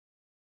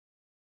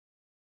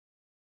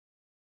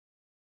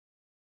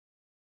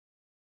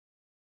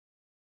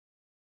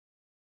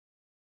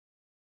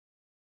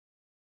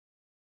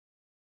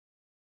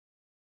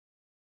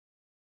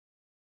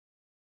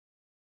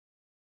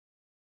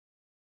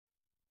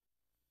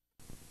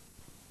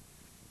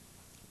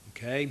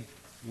okay?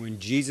 When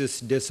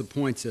Jesus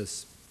disappoints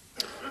us.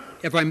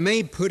 If I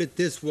may put it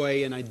this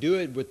way, and I do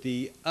it with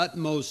the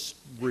utmost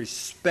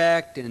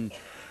respect and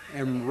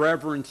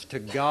reverence to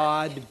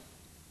God,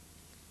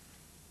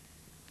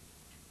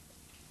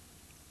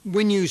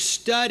 when you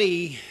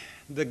study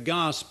the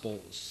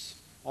Gospels,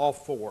 all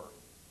four,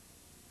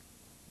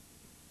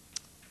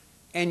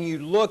 and you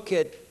look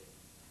at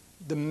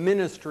the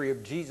ministry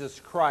of Jesus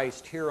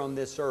Christ here on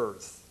this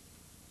earth,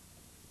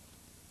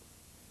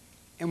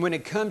 and when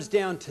it comes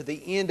down to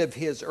the end of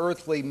his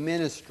earthly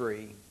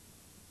ministry,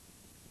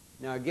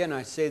 now again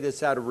I say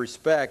this out of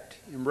respect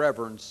and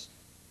reverence,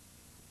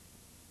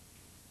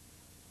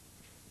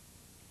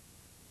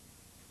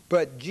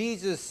 but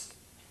Jesus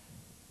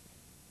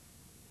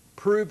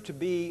proved to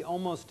be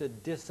almost a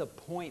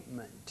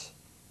disappointment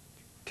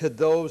to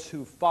those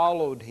who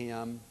followed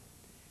him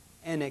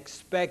and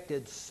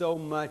expected so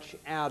much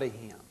out of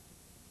him.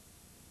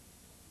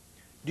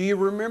 Do you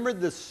remember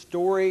the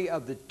story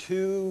of the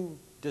two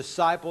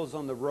disciples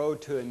on the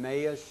road to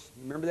Emmaus?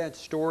 Remember that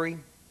story?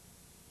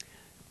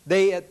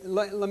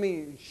 Let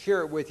me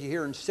share it with you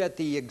here and set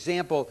the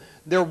example.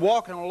 They're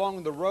walking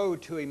along the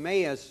road to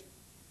Emmaus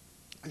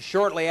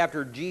shortly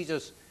after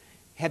Jesus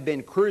had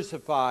been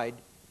crucified.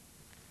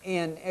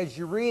 And as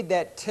you read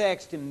that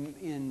text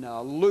in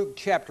Luke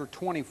chapter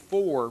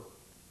 24,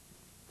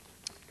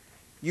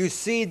 you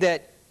see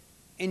that,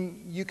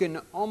 and you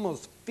can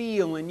almost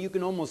feel and you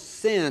can almost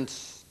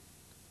sense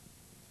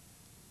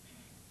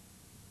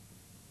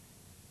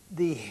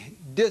the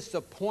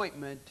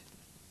disappointment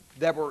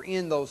that were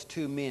in those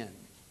two men.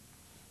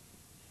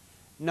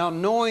 Now,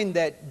 knowing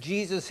that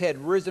Jesus had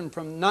risen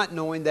from, not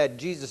knowing that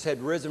Jesus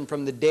had risen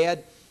from the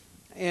dead,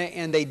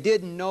 and they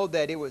didn't know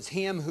that it was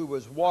him who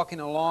was walking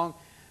along,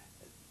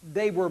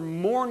 they were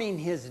mourning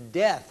his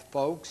death,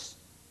 folks.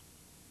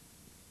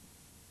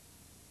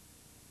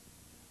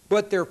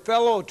 But their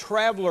fellow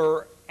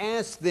traveler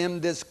asked them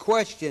this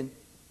question.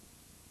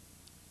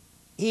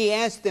 He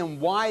asked them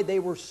why they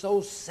were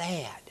so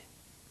sad.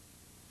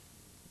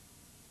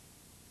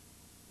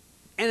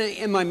 And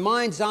in my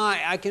mind's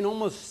eye, I can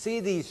almost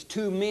see these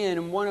two men,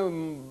 and one of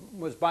them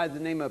was by the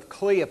name of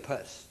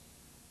Cleopas.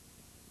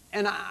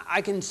 And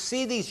I can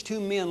see these two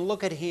men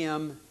look at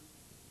him,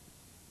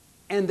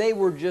 and they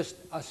were just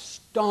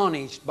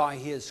astonished by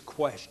his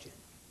question.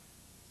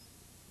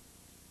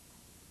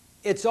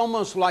 It's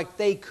almost like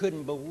they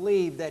couldn't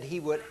believe that he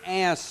would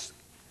ask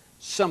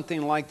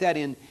something like that.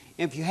 And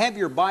if you have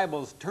your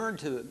Bibles, turn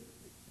to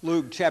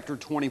Luke chapter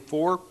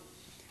 24.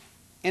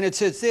 And it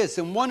says this,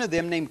 and one of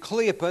them named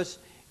Cleopas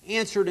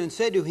answered and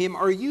said to him,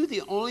 "Are you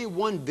the only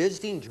one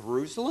visiting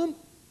Jerusalem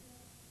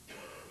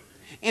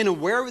and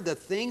aware of the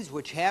things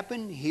which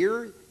happen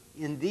here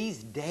in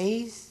these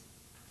days?"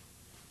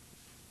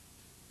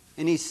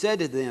 And he said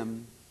to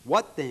them,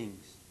 "What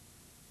things?"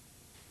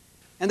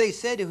 And they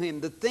said to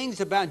him, "The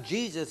things about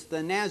Jesus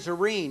the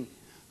Nazarene,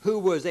 who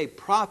was a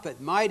prophet,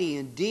 mighty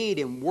in deed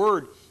and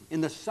word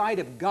in the sight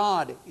of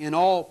God and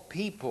all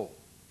people.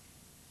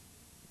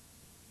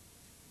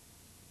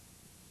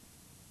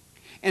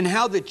 And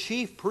how the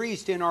chief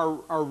priest and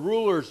our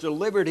rulers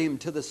delivered him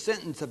to the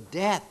sentence of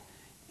death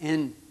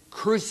and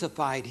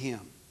crucified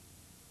him."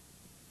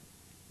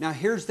 Now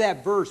here's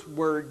that verse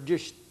where it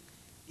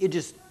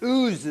just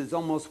oozes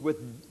almost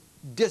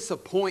with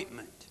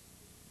disappointment.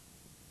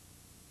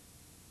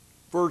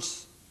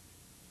 Verse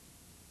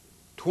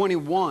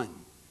 21.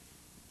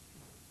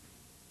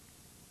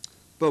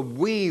 "But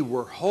we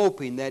were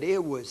hoping that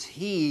it was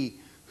he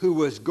who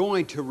was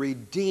going to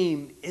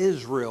redeem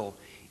Israel.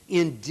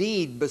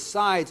 Indeed,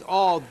 besides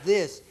all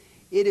this,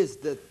 it is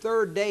the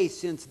third day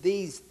since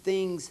these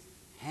things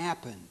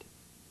happened.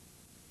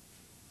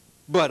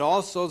 But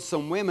also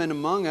some women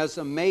among us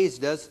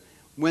amazed us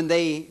when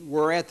they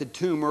were at the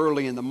tomb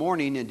early in the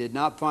morning and did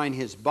not find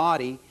his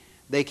body.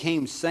 They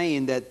came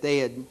saying that they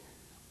had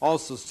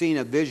also seen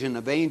a vision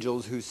of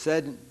angels who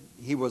said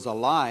he was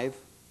alive.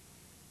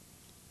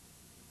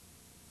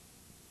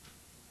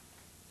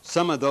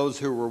 Some of those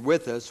who were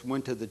with us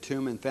went to the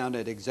tomb and found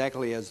it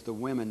exactly as the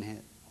women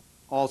had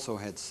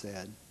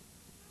said."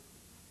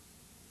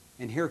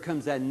 And here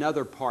comes that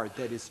another part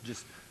that is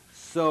just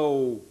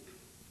so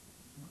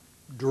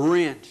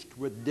drenched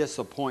with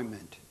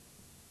disappointment.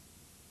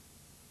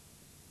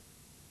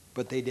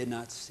 "But they did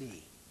not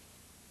see."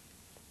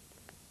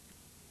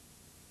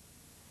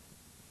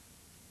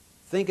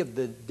 Think of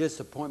the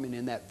disappointment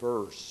in that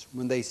verse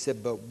when they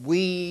said, "But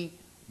we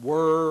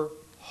were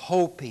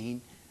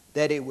hoping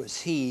that it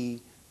was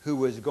he who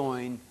was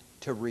going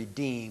to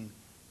redeem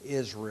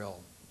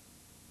Israel."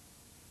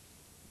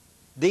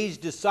 These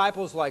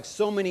disciples, like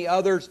so many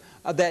others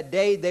of that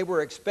day, they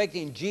were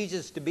expecting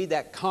Jesus to be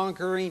that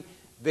conquering,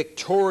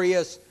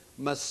 victorious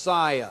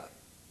Messiah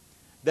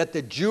that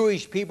the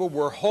Jewish people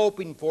were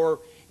hoping for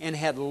and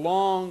had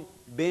long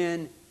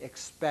been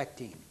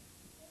expecting.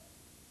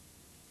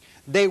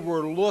 They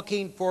were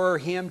looking for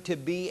him to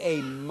be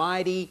a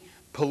mighty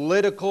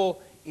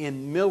political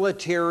and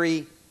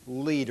military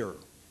leader.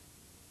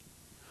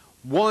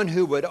 One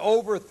who would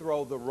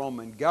overthrow the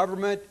Roman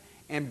government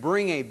and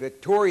bring a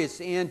victorious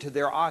end to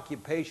their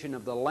occupation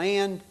of the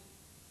land,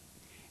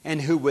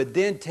 and who would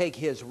then take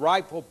his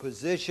rightful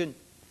position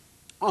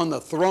on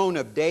the throne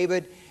of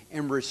David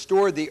and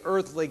restore the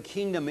earthly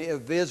kingdom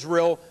of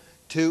Israel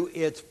to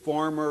its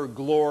former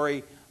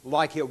glory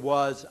like it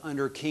was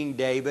under King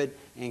David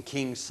and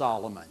King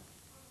Solomon.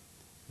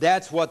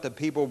 That's what the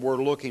people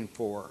were looking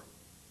for.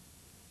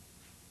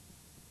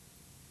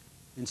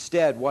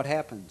 Instead, what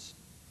happens?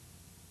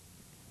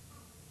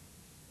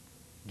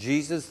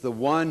 Jesus, the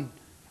one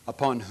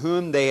upon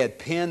whom they had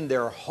pinned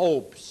their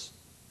hopes,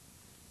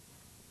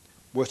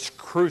 was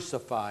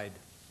crucified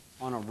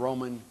on a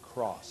Roman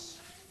cross.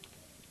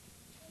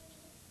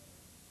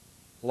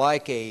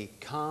 Like a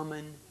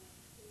common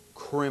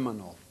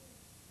criminal.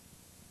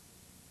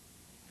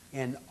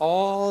 And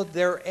all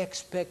their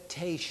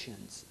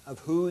expectations of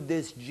who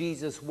this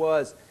Jesus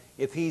was,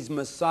 if he's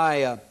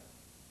Messiah,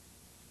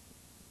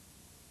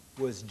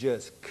 was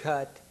just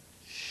cut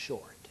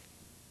short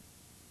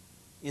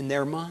in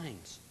their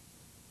minds.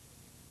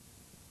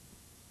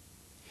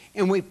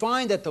 And we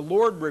find that the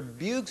Lord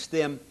rebukes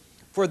them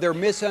for their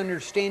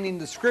misunderstanding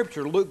the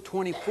Scripture. Luke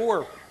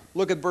 24,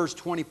 look at verse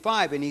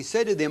 25. And he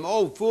said to them,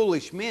 "O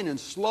foolish men, and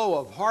slow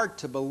of heart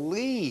to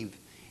believe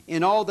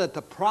in all that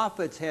the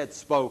prophets had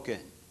spoken."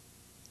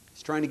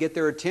 He's trying to get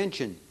their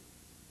attention.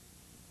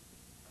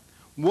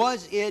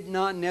 "Was it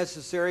not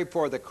necessary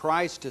for the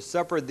Christ to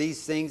suffer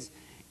these things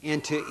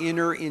and to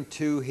enter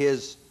into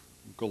his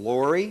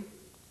glory?"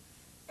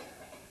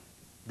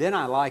 Then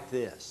I like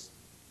this.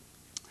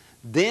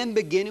 "Then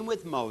beginning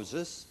with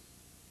Moses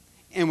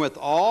and with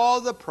all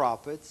the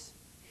prophets,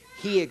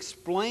 he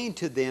explained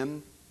to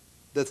them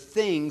the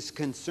things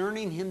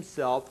concerning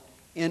himself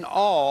in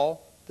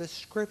all the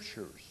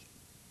Scriptures."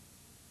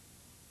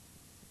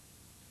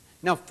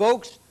 Now,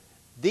 folks,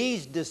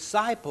 these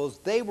disciples,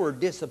 they were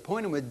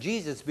disappointed with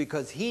Jesus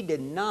because he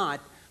did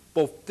not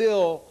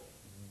fulfill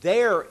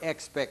their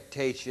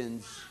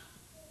expectations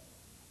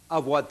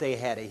of what they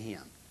had of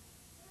him.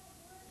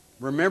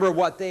 Remember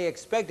what they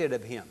expected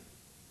of him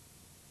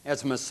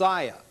as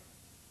Messiah.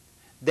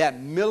 That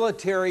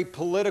military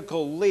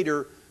political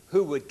leader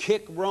who would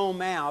kick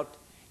Rome out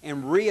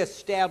and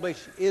reestablish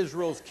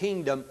Israel's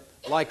kingdom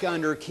like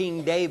under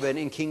King David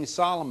and King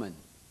Solomon.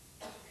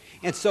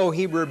 And so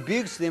he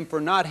rebukes them for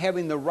not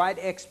having the right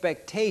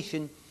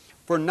expectation,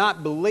 for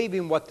not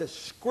believing what the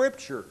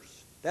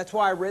Scriptures. That's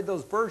why I read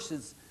those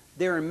verses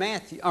there in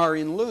Matthew or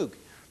in Luke,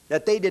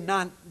 that they did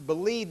not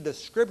believe the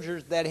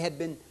Scriptures that had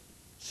been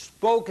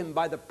spoken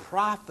by the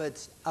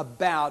prophets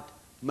about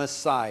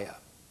Messiah.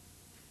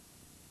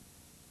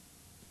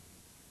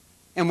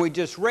 And we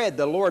just read,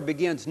 the Lord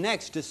begins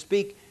next to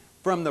speak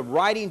from the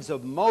writings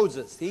of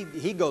Moses.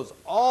 He goes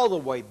all the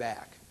way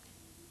back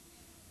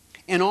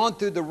and on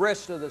through the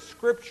rest of the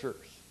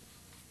Scriptures.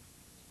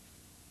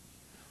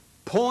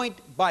 Point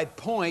by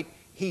point,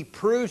 he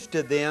proves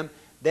to them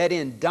that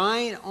in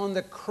dying on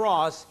the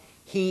cross,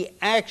 he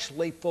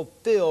actually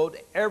fulfilled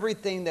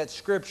everything that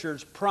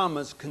Scriptures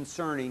promised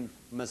concerning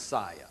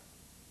Messiah.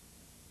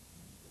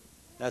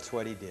 That's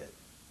what he did.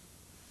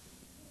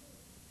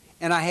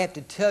 And I have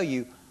to tell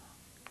you,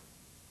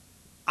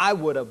 I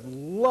would have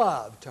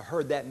loved to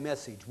heard that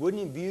message,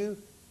 wouldn't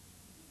you?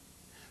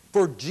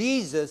 For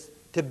Jesus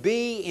to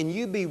be, and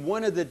you be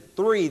one of the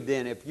three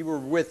then, if you were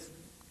with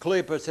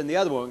Cleopas and the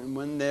other one,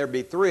 when there'd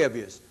be three of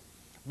you.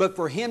 But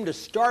for him to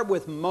start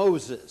with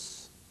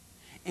Moses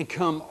and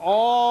come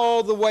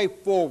all the way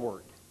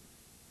forward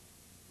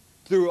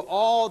through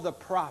all the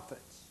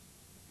prophets,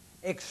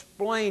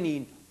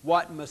 explaining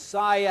what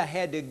Messiah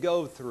had to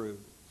go through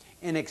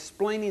and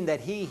explaining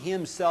that he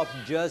himself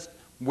just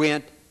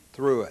went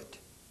through it.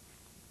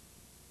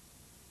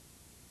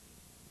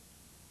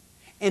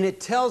 And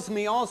it tells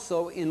me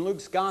also in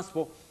Luke's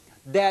Gospel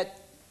that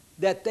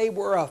they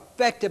were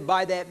affected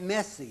by that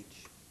message.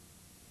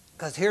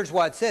 Because here's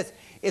what it says.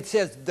 It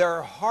says,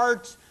 their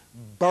hearts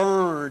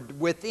burned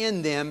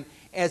within them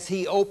as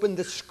he opened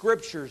the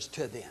Scriptures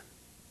to them.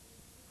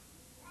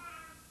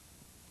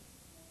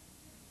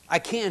 I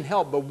can't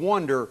help but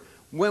wonder,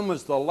 when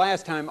was the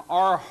last time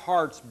our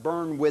hearts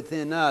burned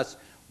within us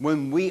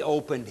when we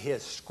opened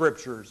his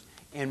Scriptures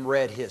and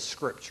read his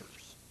Scriptures?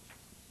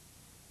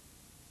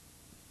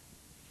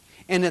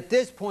 And at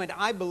this point,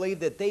 I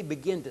believe that they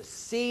begin to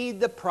see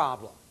the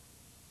problem.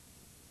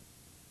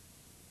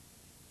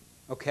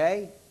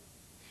 Okay?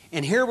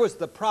 And here was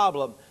the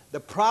problem. The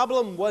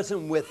problem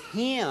wasn't with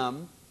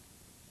him,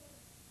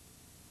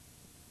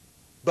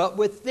 but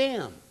with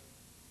them.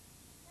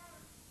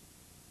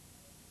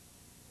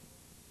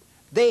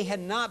 They had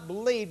not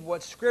believed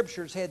what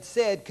Scriptures had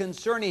said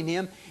concerning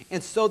him,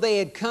 and so they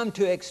had come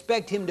to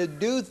expect him to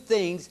do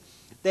things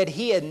that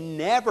he had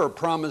never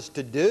promised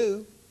to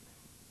do.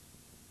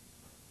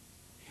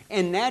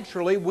 And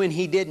naturally, when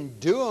he didn't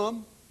do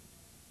them,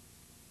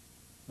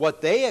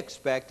 what they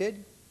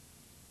expected,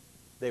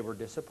 they were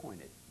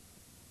disappointed.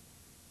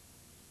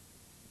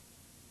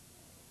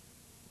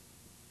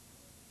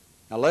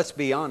 Now let's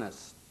be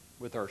honest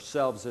with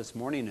ourselves this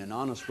morning and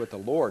honest with the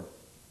Lord.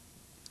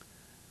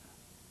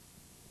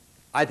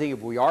 I think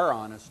if we are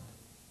honest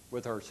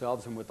with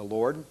ourselves and with the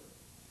Lord,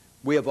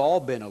 we have all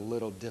been a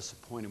little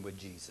disappointed with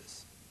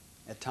Jesus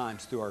at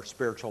times through our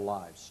spiritual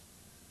lives.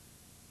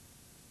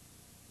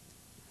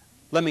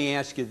 Let me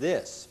ask you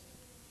this.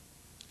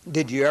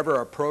 Did you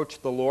ever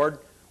approach the Lord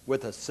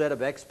with a set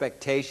of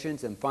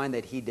expectations and find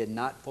that He did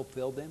not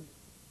fulfill them?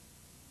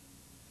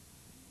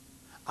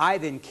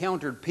 I've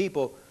encountered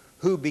people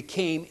who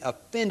became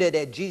offended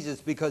at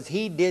Jesus because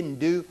He didn't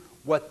do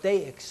what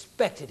they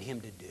expected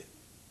Him to do.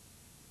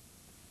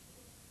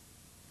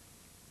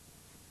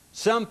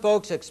 Some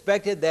folks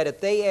expected that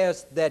if they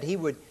asked that He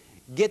would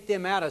get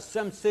them out of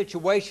some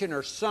situation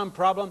or some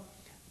problem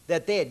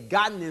that they had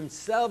gotten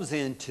themselves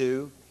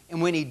into,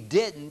 and when He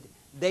didn't,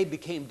 they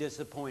became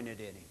disappointed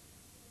in Him.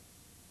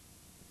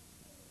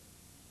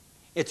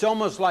 It's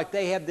almost like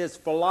they have this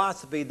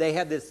philosophy, they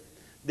have this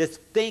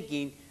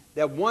thinking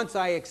that once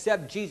I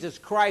accept Jesus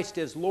Christ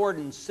as Lord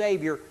and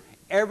Savior,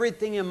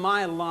 everything in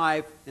my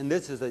life, and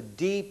this is a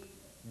deep,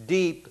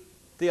 deep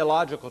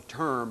theological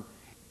term,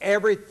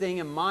 everything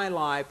in my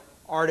life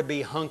are to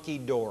be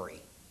hunky-dory.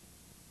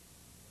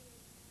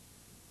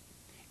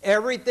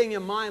 Everything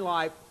in my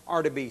life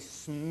are to be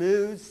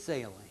smooth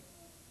sailing.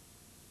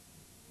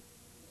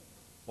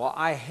 Well,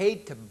 I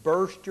hate to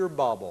burst your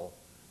bubble,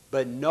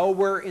 but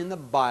nowhere in the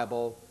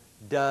Bible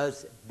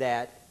does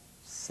that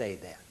say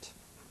that.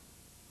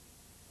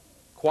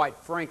 Quite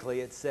frankly,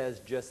 it says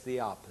just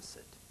the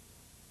opposite.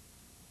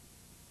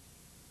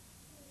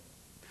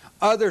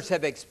 Others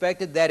have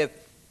expected that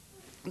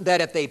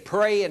if they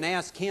pray and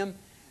ask Him,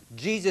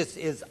 Jesus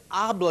is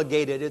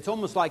obligated. It's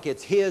almost like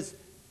it's His,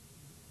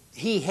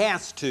 He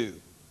has to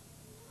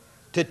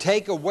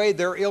take away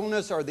their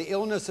illness or the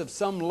illness of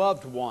some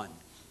loved one.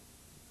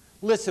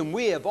 Listen,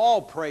 we have all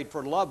prayed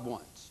for loved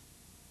ones,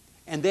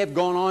 and they've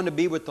gone on to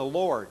be with the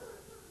Lord.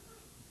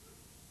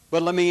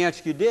 But let me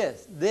ask you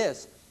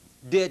this.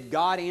 Did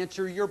God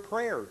answer your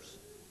prayers?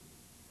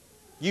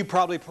 You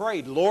probably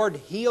prayed, Lord,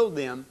 heal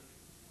them,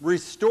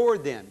 restore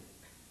them.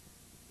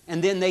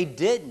 And then they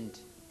didn't,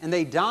 and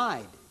they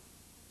died.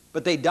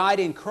 But they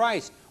died in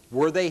Christ.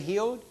 Were they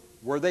healed?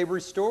 Were they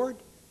restored?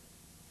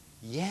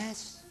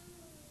 Yes.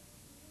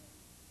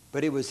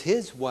 But it was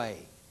His way,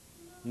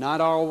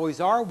 not always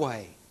our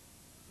way.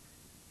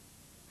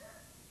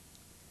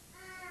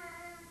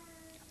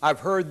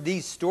 I've heard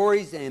these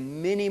stories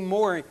and many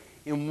more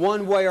in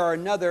one way or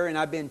another, and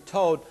I've been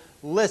told,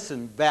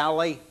 listen,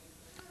 Valley,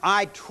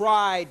 I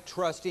tried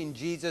trusting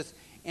Jesus,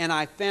 and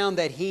I found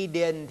that He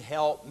didn't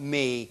help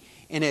me,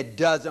 and it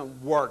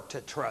doesn't work to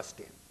trust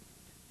Him.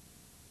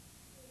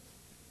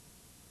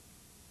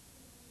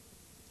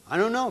 I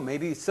don't know,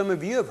 maybe some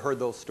of you have heard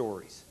those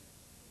stories.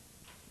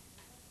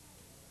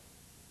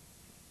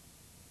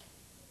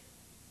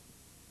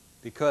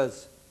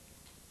 Because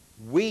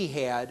we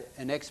had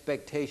an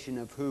expectation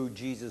of who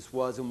Jesus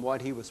was and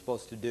what He was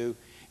supposed to do,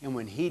 and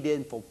when He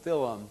didn't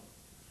fulfill them,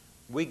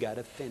 we got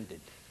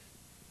offended.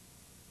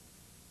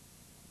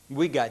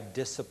 We got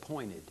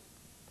disappointed.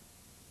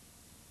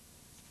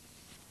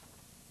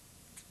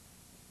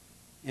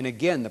 And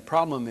again, the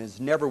problem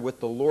is never with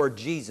the Lord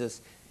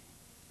Jesus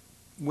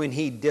when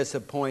He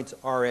disappoints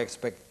our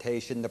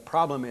expectation. The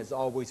problem is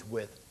always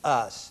with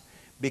us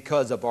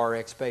because of our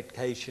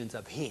expectations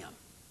of Him.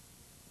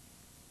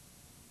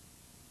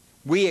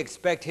 We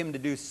expect Him to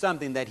do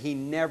something that He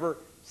never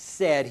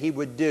said He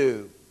would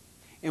do.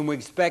 And we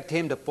expect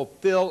Him to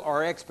fulfill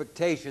our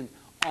expectations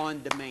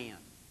on demand.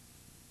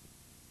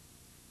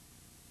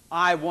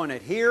 I want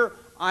it here.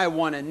 I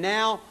want it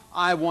now.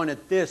 I want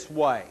it this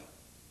way.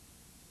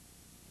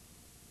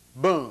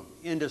 Boom.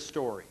 End of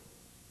story.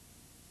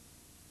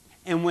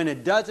 And when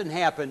it doesn't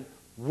happen,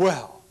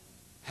 well,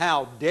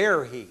 how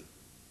dare He?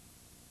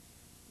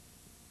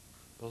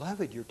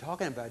 Beloved, you're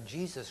talking about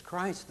Jesus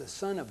Christ, the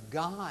Son of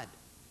God.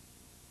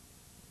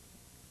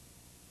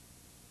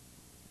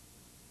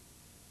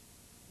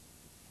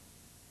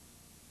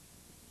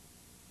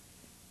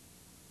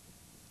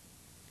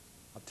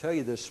 I'll tell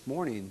you this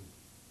morning,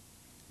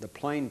 the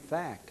plain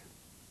fact.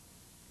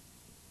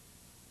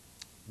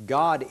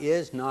 God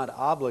is not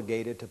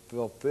obligated to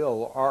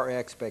fulfill our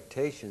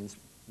expectations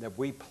that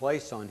we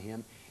place on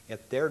Him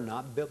if they're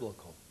not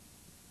biblical.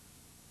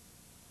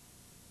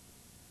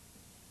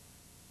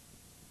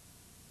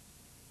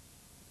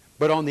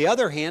 But on the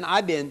other hand,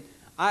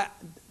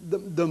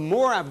 the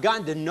more I've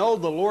gotten to know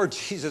the Lord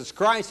Jesus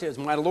Christ as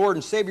my Lord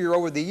and Savior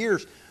over the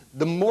years,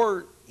 the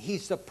more He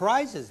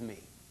surprises me.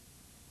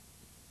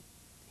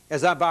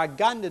 As I've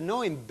gotten to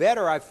know Him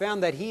better, I've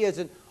found that He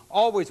isn't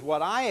always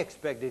what I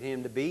expected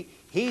Him to be.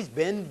 He's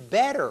been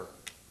better.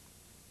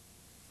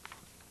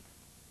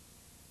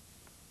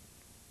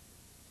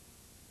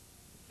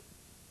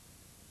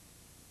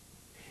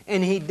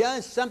 And He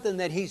does something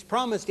that He's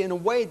promised in a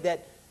way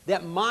that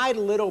my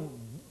little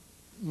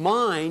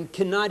mind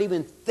cannot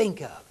even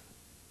think of.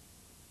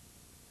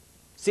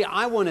 See,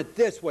 I want it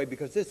this way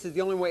because this is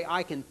the only way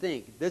I can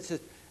think. This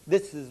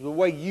is the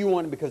way you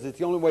want it because it's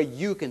the only way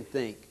you can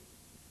think.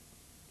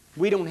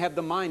 We don't have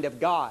the mind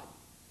of God.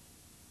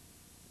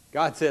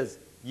 God says,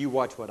 you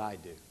watch what I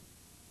do.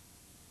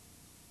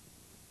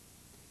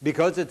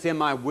 because it's in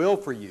my will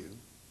for you,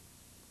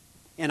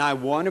 and I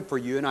want it for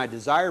you, and I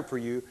desire it for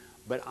you,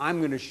 but I'm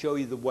going to show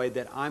you the way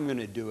that I'm going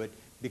to do it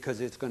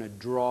because it's going to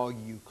draw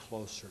you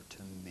closer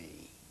to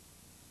me.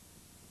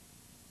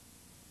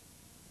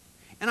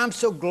 And I'm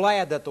so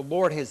glad that the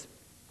Lord has,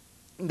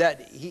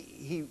 that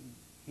He's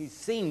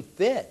seen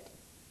fit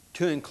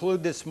to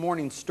include this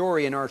morning's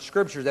story in our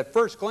scriptures. At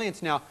first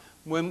glance now,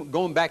 when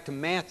going back to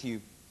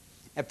Matthew,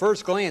 at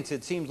first glance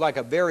it seems like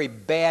a very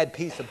bad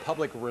piece of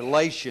public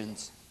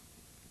relations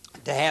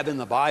to have in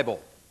the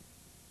Bible.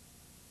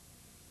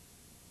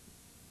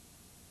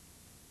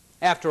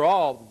 After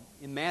all,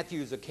 in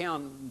Matthew's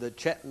account, the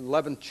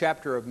 11th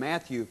chapter of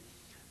Matthew,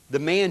 the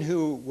man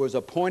who was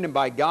appointed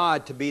by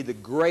God to be the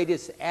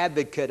greatest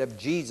advocate of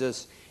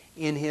Jesus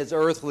in his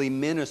earthly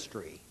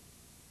ministry,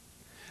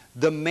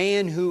 the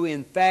man who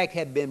in fact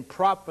had been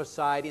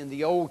prophesied in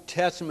the Old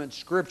Testament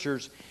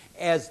scriptures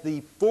as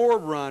the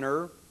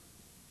forerunner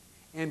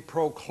and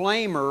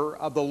proclaimer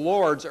of the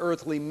Lord's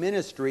earthly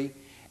ministry,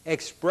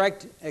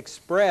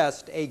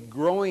 expressed a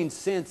growing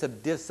sense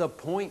of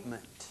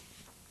disappointment.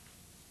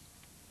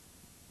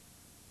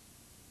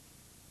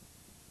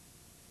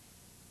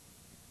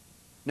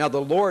 Now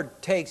the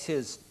Lord takes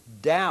his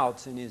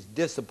doubts and his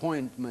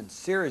disappointment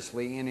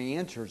seriously, and he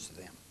answers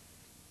them.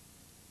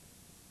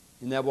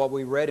 Isn't that what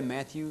we read in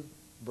Matthew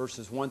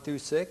verses 1 through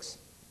 6?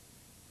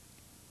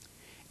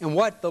 And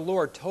what the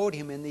Lord told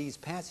him in these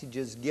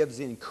passages gives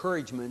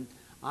encouragement,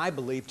 I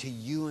believe, to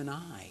you and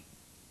I,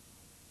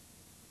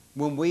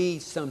 when we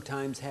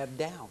sometimes have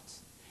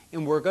doubts.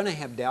 And we're going to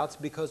have doubts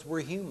because we're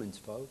humans,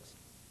 folks.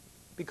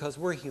 Because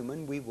we're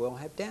human, we will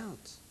have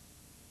doubts.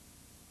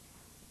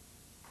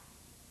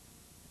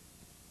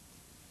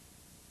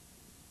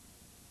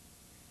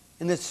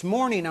 And this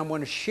morning I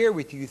want to share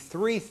with you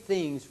 3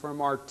 things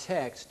from our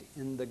text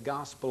in the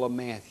Gospel of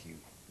Matthew.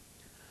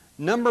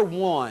 Number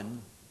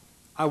 1,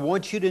 I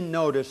want you to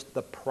notice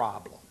the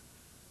problem.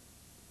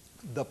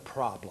 The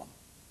problem.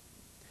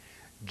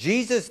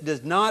 Jesus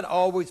does not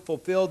always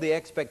fulfill the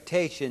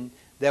expectation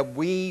that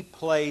we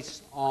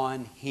place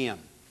on Him.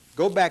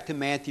 Go back to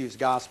Matthew's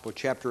Gospel,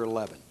 chapter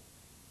 11.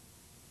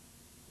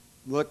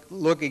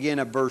 Look again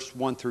at verse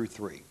 1 through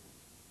 3.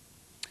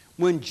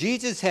 When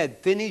Jesus had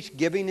finished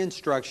giving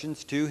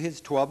instructions to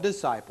his 12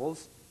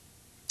 disciples,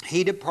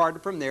 he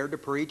departed from there to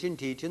preach and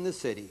teach in the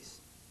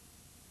cities.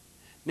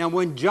 Now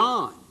when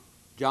John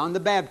the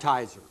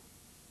Baptizer,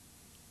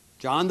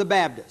 John the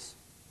Baptist,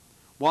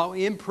 while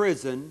in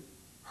prison,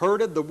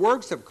 heard of the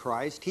works of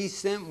Christ, he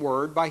sent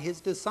word by his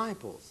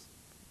disciples.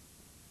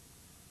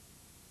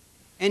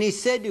 And he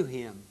said to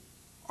him,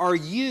 "Are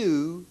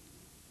you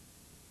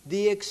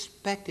the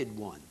expected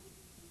one?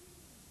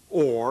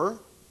 Or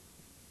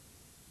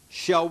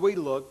shall we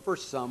look for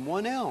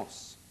someone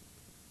else?"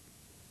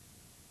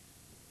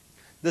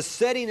 The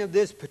setting of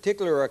this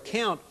particular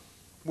account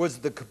was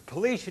the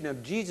completion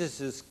of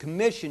Jesus'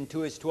 commission to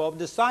his 12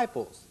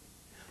 disciples.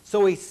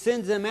 So he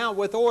sends them out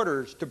with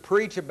orders to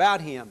preach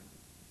about him.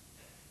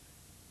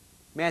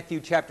 Matthew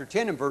chapter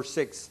 10 and verse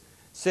 6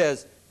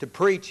 says to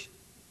preach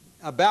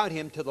about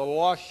him to the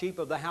lost sheep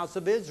of the house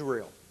of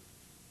Israel.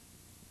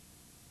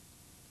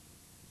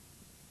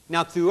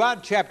 Now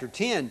throughout chapter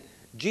 10,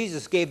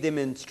 Jesus gave them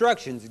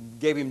instructions,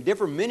 gave him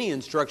many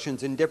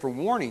instructions and different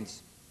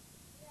warnings.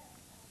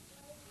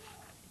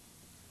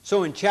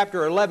 So in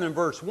chapter 11,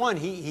 verse 1,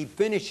 he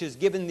finishes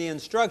giving the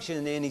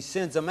instruction and he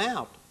sends them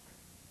out.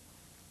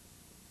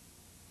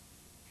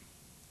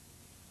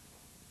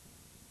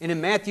 And in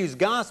Matthew's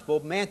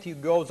Gospel, Matthew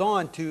goes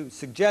on to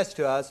suggest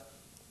to us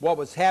what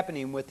was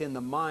happening within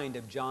the mind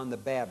of John the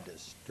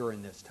Baptist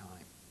during this time.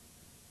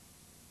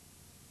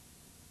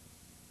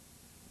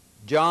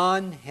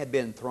 John had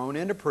been thrown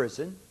into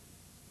prison.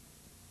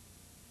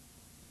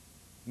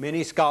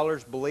 Many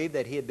scholars believe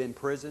that he had been in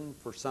prison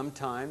for some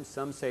time.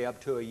 Some say up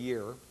to a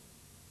year.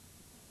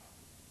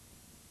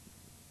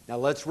 Now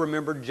let's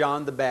remember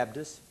John the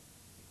Baptist.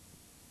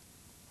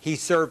 He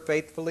served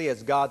faithfully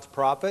as God's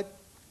prophet.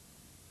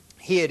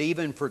 He had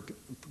even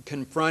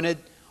confronted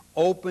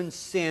open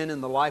sin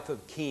in the life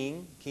of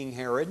King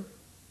Herod.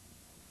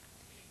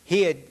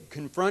 He had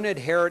confronted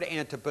Herod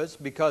Antipas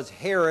because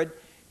Herod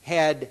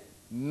had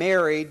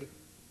married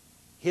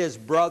his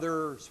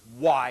brother's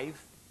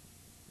wife,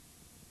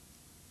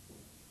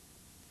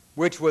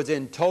 which was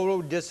in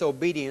total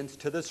disobedience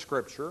to the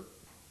Scripture.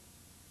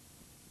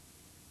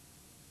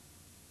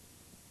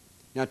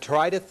 Now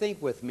try to think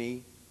with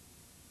me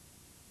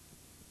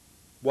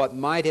what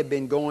might have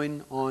been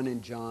going on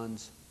in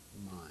John's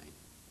mind.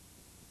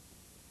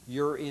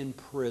 You're in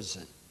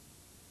prison.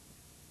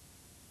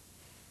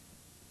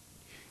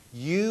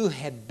 You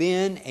have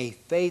been a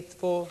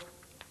faithful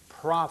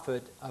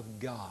prophet of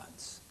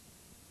God's.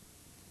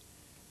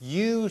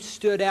 You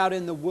stood out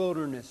in the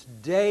wilderness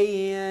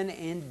day in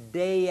and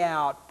day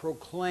out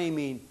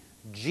proclaiming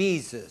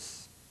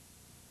Jesus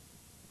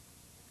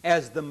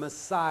as the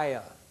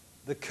Messiah,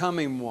 the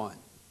coming one.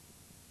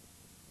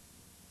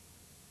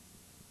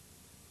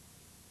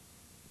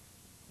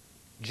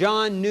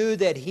 John knew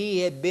that he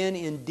had been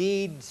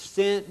indeed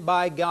sent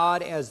by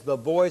God as the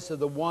voice of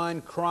the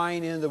one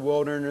crying in the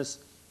wilderness,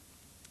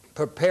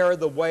 "Prepare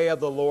the way of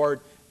the Lord,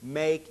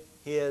 make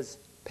his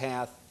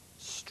path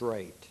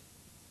straight."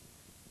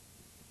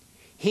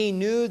 He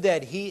knew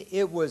that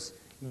it was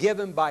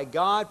given by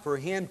God for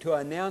him to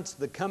announce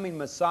the coming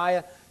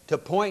Messiah, to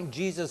point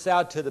Jesus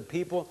out to the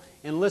people.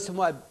 And listen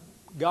what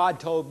God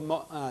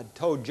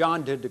told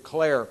John to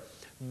declare: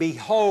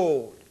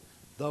 "Behold,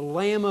 the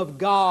Lamb of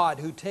God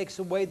who takes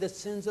away the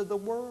sins of the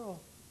world."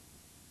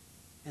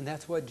 And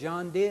that's what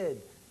John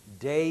did,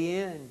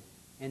 day in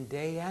and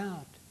day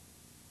out.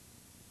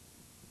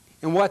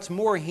 And what's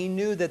more, he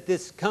knew that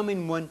this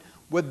coming one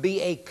would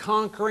be a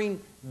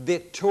conquering,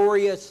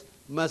 victorious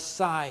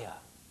Messiah.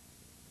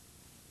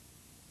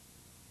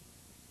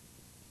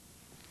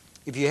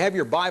 If you have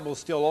your Bible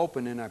still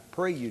open, and I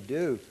pray you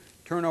do,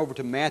 turn over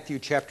to Matthew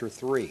chapter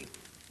 3.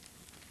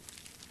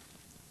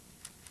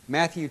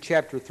 Matthew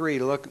chapter 3,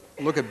 look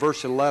at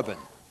verse 11.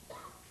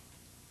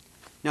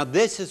 Now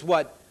this is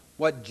what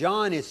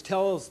John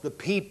tells the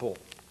people,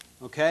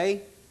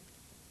 okay?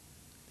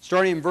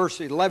 Starting in verse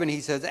 11,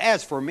 he says,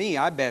 "As for me,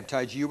 I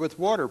baptize you with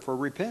water for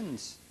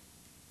repentance.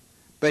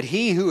 But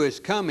he who is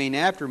coming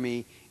after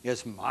me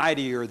is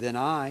mightier than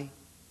I,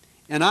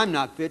 and I'm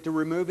not fit to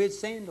remove his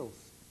sandals.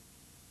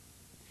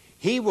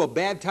 He will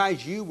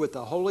baptize you with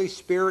the Holy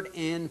Spirit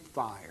and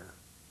fire.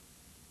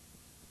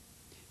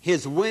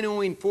 His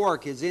winnowing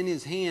fork is in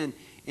his hand,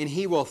 and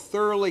he will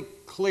thoroughly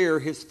clear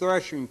his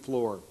threshing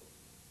floor.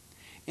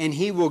 And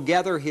he will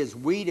gather his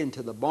wheat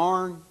into the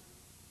barn,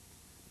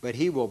 but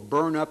he will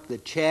burn up the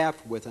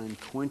chaff with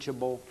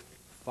unquenchable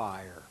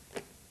fire."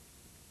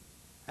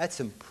 That's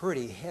some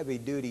pretty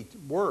heavy-duty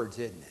words,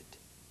 isn't it?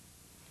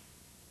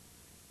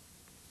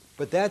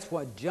 But that's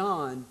what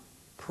John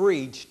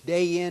preached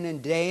day in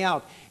and day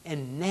out.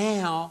 And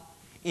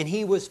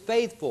he was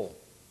faithful.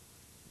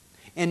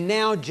 And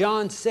now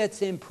John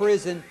sits in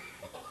prison,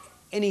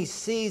 and he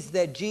sees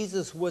that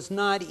Jesus was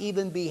not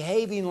even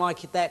behaving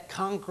like that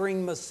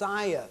conquering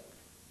Messiah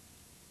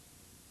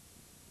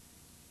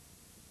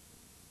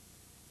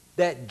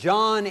that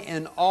John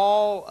and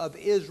all of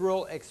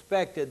Israel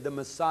expected the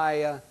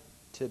Messiah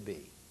to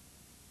be.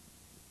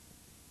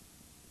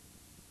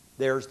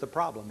 There's the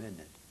problem, isn't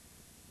it?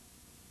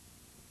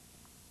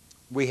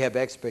 We have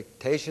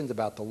expectations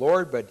about the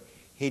Lord, but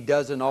he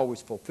doesn't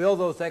always fulfill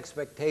those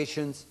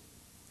expectations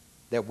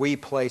that we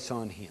place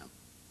on him.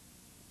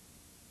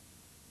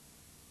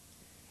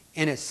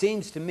 And it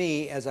seems to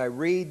me, as I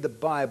read the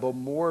Bible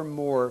more and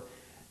more,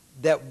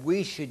 that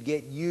we should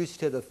get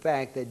used to the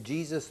fact that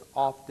Jesus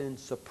often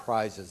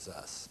surprises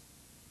us.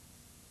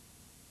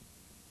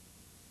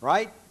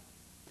 Right?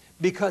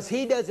 Because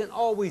he doesn't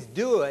always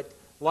do it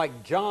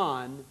like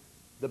John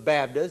the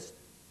Baptist,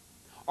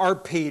 or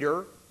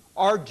Peter,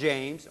 or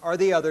James, or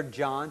the other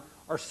John,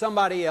 or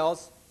somebody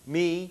else,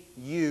 me,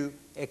 you,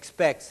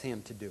 expects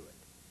him to do it.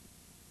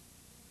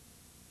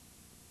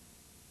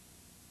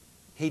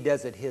 He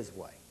does it his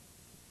way.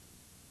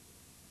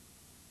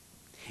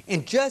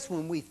 And just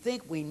when we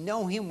think we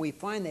know him, we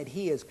find that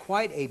he is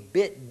quite a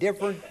bit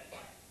different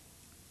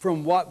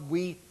from what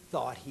we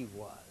thought he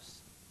was.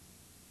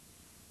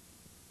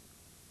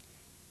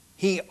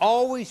 He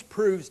always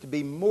proves to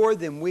be more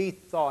than we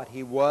thought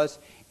he was,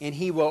 and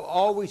he will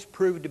always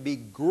prove to be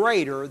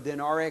greater than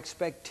our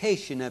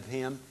expectation of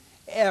him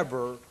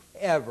ever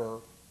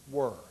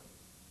were.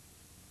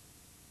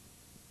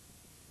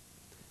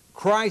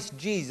 Christ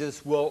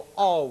Jesus will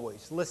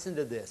always, listen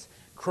to this,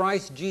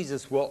 Christ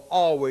Jesus will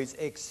always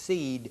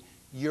exceed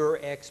your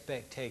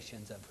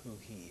expectations of who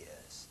he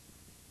is.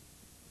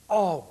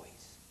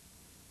 Always.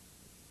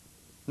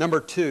 Number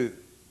two,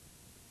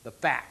 the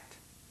fact.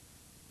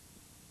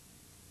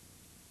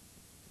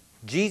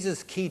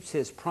 Jesus keeps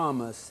his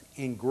promise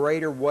in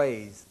greater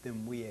ways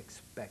than we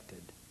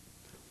expected.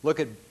 Look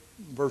at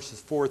verses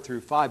 4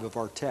 through 5 of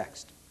our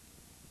text.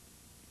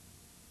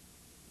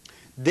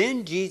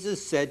 Then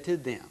Jesus said to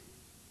them,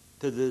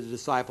 to the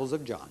disciples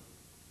of John,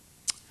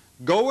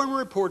 "Go and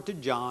report to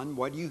John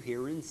what you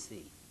hear and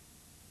see.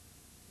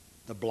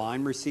 The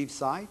blind receive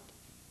sight,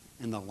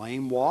 and the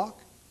lame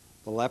walk.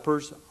 The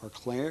lepers are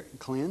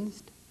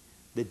cleansed.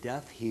 The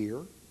deaf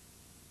hear.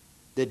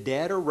 The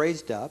dead are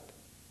raised up.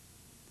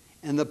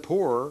 And the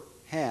poor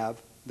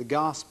have the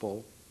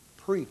gospel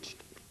preached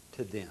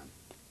to them."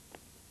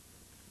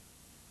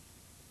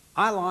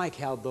 I like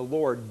how the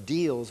Lord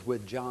deals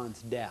with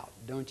John's doubt,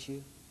 don't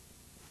you?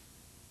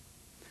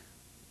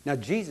 Now,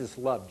 Jesus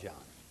loved John.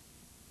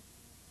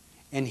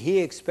 And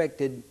he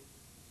respected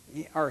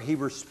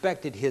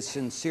his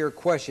sincere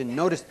question.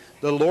 Notice,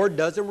 the Lord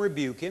doesn't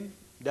rebuke him,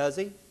 does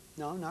he?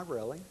 No, not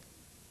really.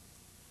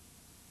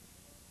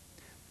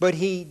 But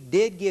he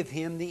did give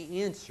him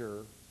the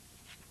answer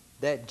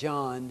that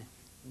John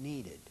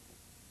needed.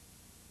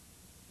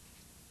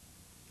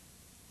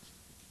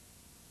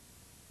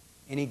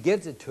 And he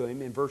gives it to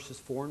him in verses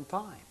 4 and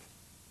 5.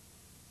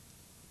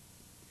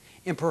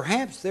 And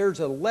perhaps there's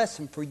a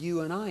lesson for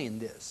you and I in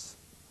this.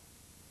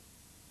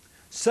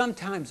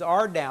 Sometimes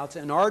our doubts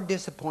and our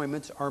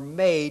disappointments are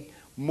made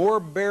more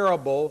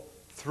bearable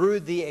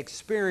through the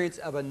experience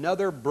of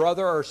another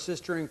brother or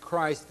sister in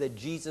Christ that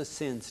Jesus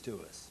sends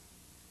to us.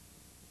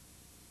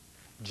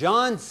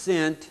 John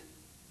sent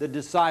the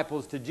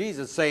disciples to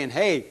Jesus saying,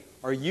 hey,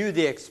 are you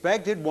the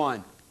expected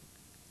one?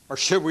 Or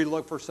should we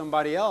look for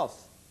somebody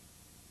else?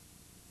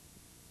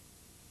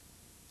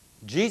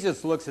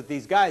 Jesus looks at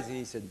these guys and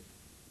he said,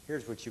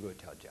 here's what you go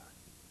tell John.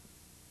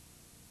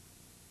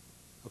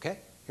 Okay?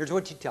 Here's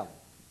what you tell him.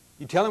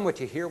 You tell him what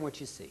you hear and what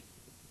you see.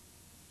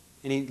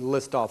 And he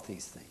lists off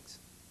these things.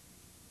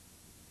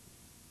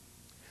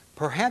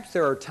 Perhaps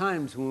there are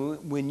times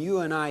when you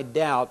and I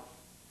doubt,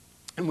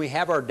 and we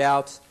have our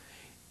doubts,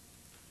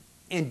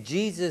 and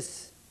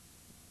Jesus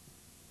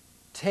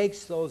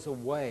takes those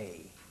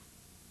away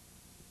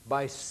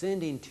by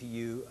sending to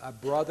you a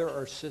brother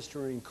or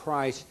sister in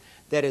Christ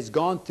that has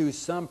gone through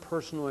some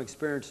personal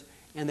experience,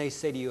 and they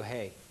say to you,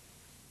 hey,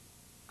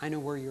 I know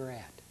where you're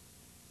at.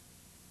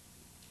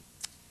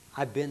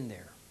 I've been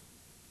there.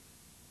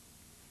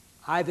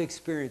 I've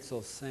experienced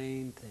those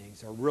same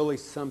things, or really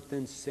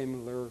something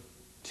similar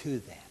to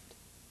that.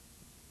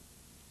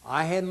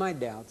 I had my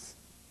doubts.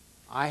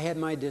 I had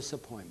my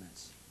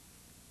disappointments.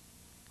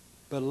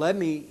 But let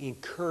me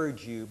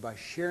encourage you by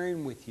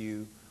sharing with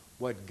you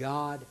what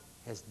God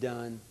has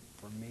done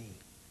for me.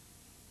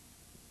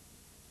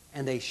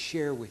 And they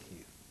share with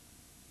you.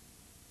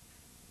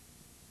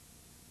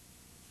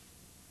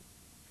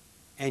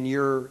 And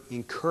your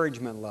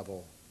encouragement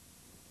level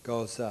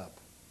goes up.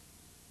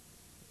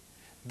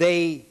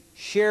 They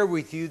share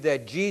with you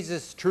that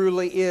Jesus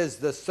truly is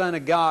the Son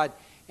of God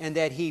and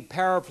that He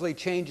powerfully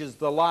changes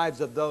the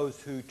lives of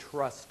those who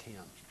trust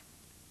Him.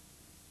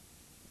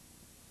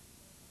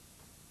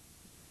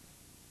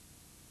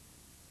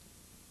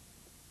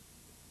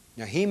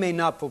 Now, He may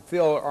not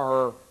fulfill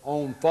our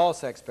own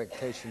false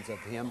expectations of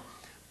Him,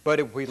 but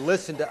if we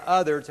listen to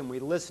others and we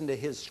listen to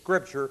His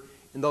Scripture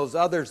and those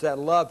others that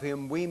love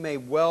Him, we may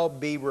well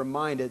be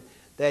reminded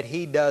that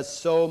He does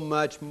so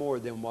much more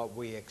than what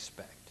we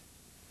expect.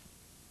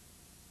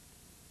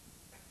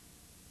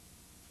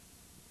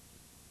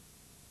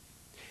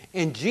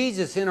 And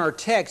Jesus, in our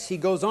text, He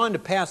goes on to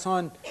pass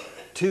on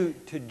to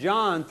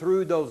John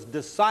through those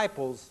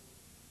disciples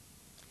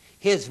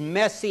His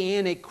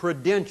messianic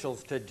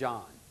credentials to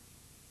John.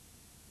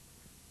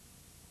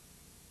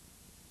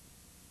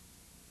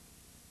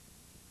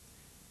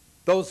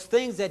 Those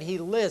things that He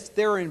lists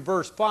there in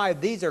verse 5,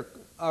 these are,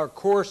 of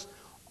course,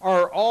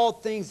 are all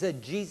things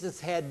that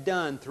Jesus had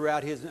done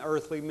throughout His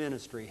earthly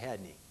ministry,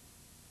 hadn't He?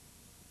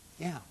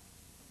 Yeah.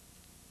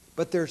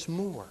 But there's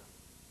more.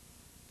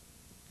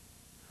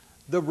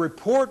 The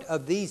report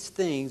of these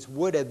things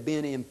would have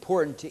been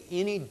important to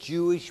any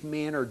Jewish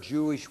man or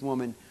Jewish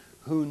woman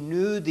who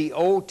knew the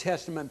Old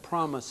Testament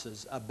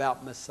promises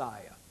about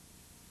Messiah.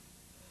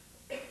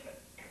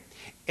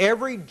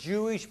 Every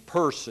Jewish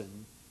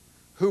person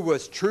who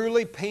was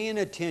truly paying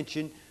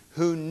attention,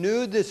 who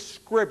knew the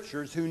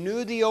Scriptures, who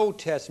knew the Old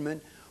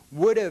Testament,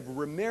 would have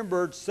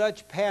remembered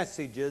such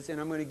passages, and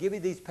I'm going to give you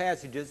these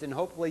passages, and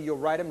hopefully you'll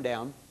write them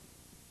down.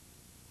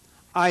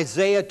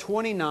 Isaiah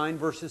 29,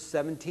 verses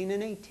 17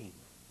 and 18.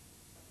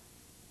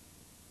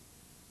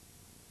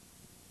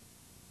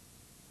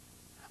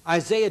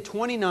 Isaiah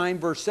 29,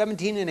 verse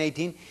 17 and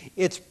 18,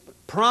 it's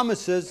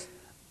promises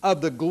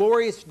of the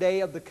glorious day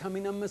of the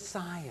coming of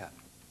Messiah.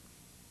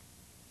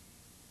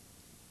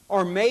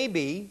 Or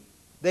maybe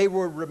they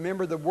will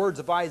remember the words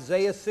of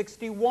Isaiah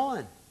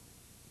 61,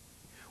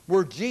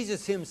 where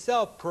Jesus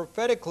Himself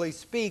prophetically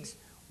speaks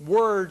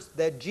words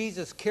that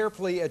Jesus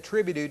carefully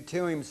attributed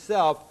to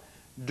Himself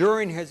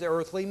during His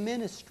earthly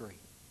ministry.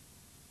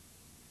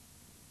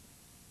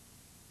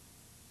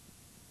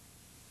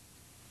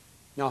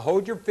 Now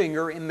hold your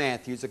finger in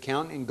Matthew's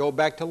account and go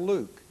back to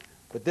Luke,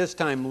 but this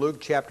time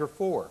Luke chapter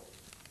 4.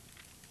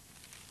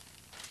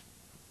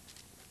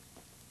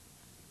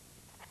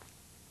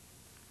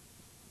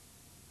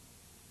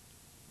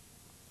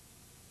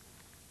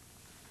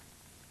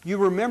 You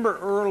remember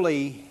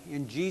early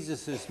in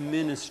Jesus'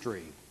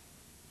 ministry,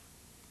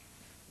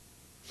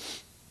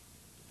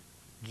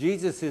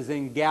 Jesus is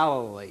in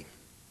Galilee.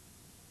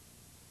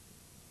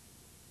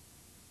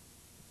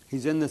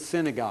 He's in the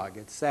synagogue.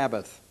 It's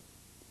Sabbath.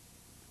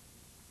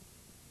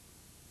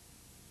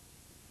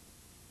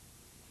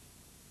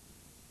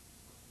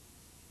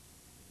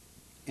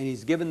 And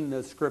He's given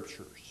the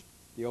Scriptures,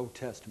 the Old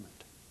Testament.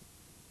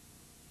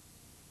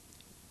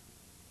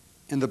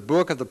 And the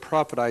book of the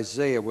prophet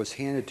Isaiah was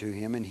handed to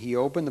Him, and He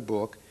opened the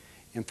book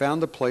and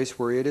found the place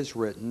where it is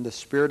written, "The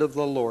Spirit of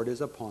the Lord is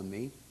upon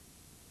me,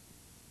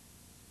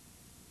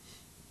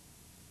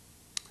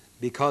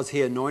 because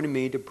He anointed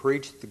me to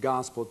preach the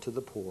gospel to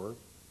the poor.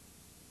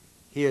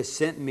 He has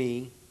sent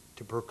me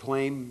to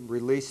proclaim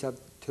release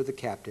to the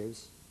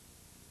captives,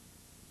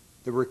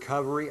 the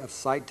recovery of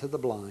sight to the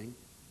blind,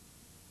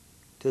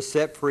 to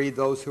set free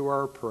those who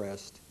are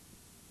oppressed,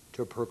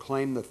 to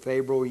proclaim the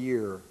favorable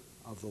year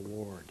of the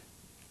Lord."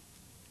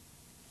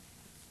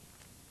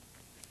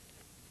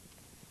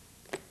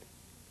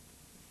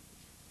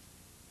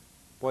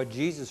 What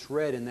Jesus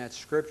read in that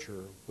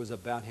scripture was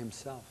about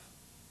himself.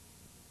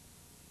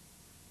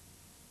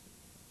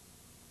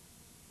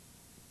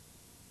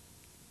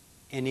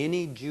 And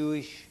any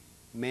Jewish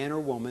man or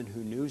woman who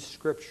knew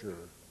Scripture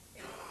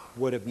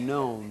would have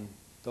known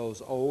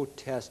those Old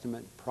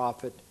Testament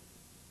prophet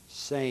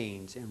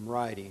sayings and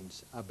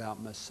writings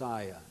about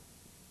Messiah,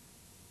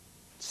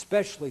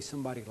 especially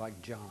somebody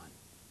like John.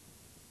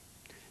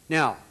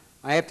 Now,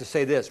 I have to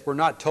say this. We're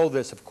not told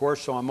this, of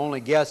course, so I'm only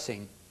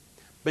guessing.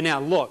 But now,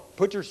 look,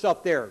 put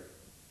yourself there.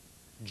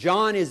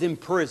 John is in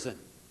prison,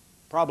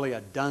 probably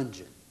a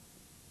dungeon.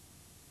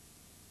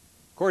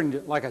 According to,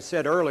 like I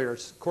said earlier,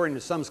 according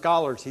to some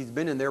scholars, he's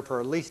been in there for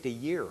at least a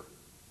year.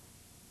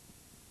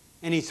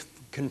 And he's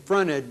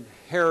confronted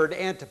Herod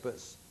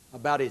Antipas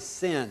about his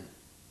sin.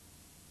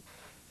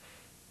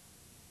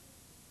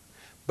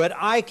 But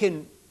I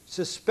can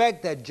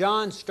suspect that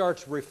John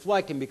starts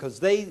reflecting because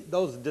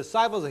those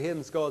disciples of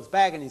his goes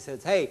back and he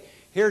says, hey,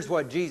 here's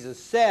what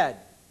Jesus said.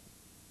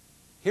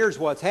 Here's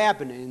what's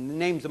happening. And he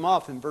names them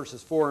off in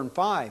verses 4 and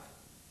 5.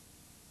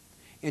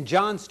 And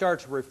John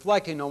starts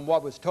reflecting on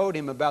what was told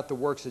him about the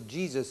works of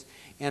Jesus.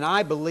 And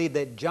I believe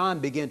that John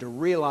began to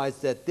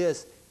realize that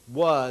this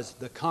was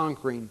the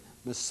conquering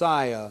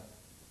Messiah,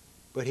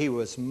 but he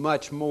was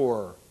much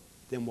more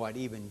than what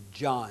even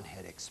John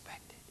had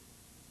expected.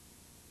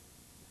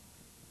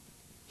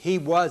 He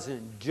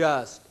wasn't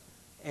just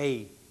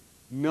a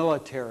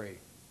military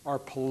or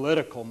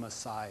political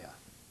Messiah.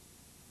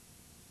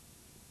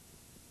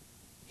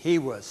 He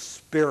was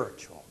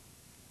spiritual.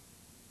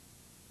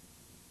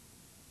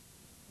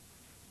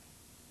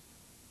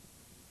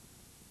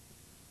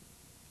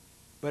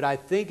 But I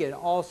think it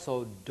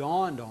also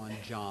dawned on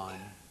John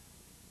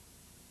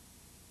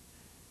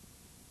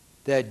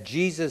that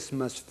Jesus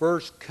must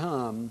first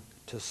come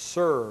to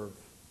serve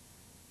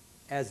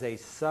as a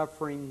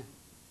suffering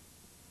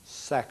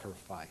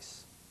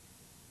sacrifice.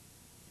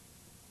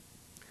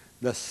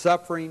 The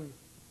suffering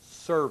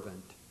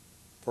servant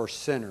for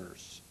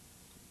sinners.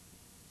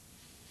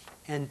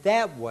 And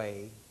that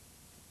way,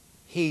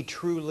 he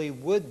truly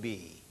would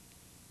be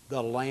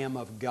the Lamb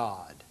of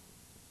God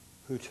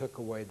who took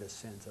away the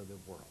sins of the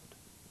world.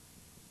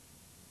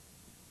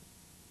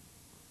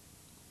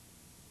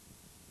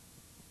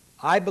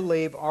 I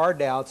believe our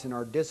doubts and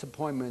our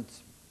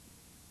disappointments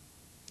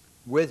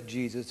with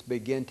Jesus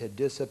begin to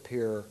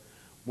disappear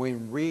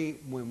when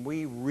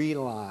we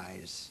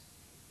realize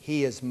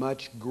he is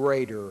much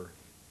greater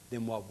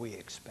than what we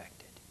expected.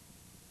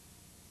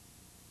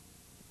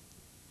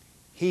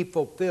 He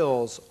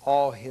fulfills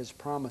all his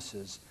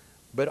promises,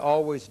 but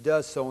always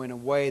does so in a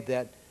way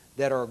that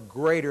are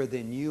greater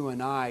than you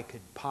and I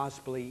could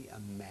possibly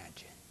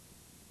imagine.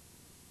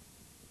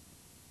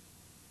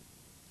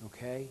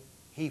 Okay?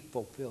 He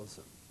fulfills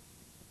them.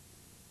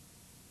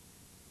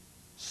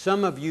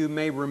 Some of you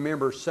may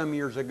remember some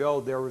years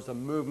ago there was a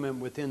movement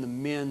within the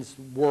men's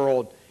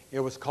world. It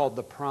was called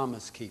the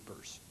Promise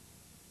Keepers.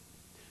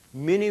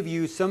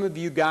 Some of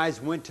you guys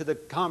went to the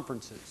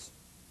conferences.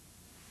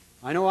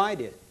 I know I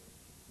did.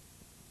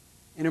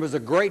 And it was a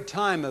great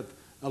time of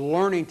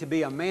learning to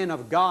be a man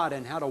of God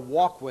and how to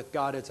walk with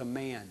God as a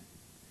man.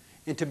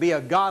 And to be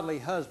a godly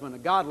husband, a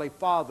godly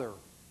father,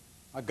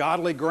 a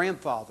godly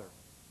grandfather.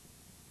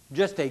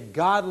 Just a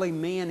godly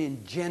man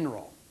in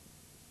general.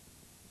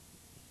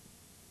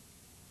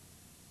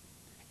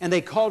 And they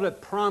called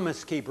it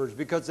Promise Keepers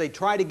because they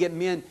tried to get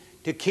men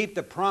to keep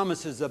the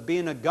promises of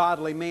being a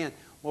godly man.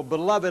 Well,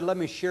 beloved, let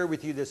me share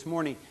with you this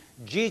morning,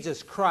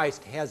 Jesus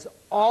Christ has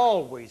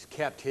always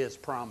kept his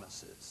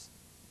promises.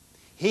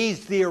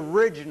 He's the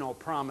original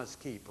promise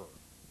keeper.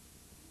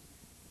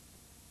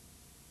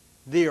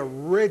 The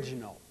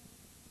original.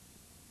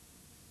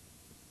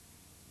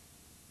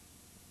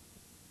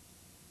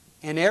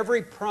 And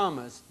every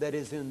promise that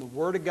is in the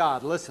Word of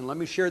God, listen, let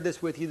me share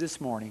this with you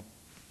this morning.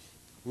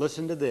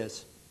 Listen to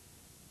this.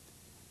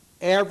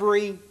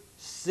 Every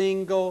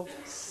single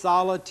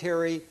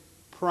solitary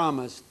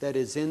promise that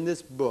is in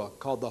this book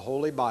called the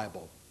Holy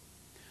Bible,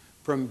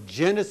 from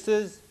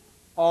Genesis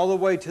all the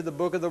way to the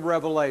book of the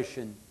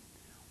Revelation,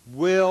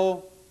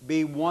 will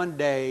be one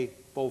day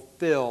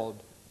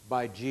fulfilled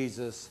by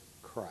Jesus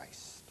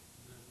Christ.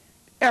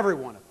 Every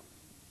one of them.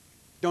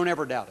 Don't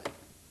ever doubt it.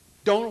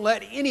 Don't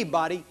let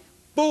anybody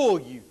fool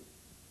you.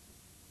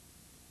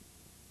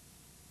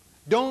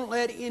 Don't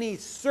let any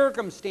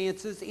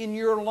circumstances in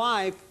your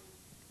life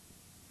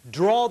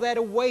draw that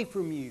away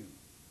from you.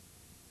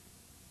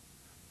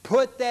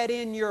 Put that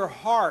in your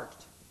heart.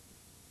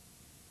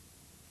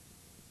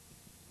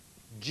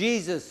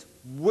 Jesus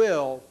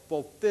will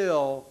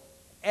fulfill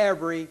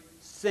every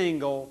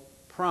single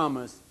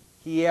promise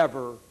he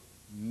ever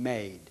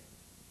made.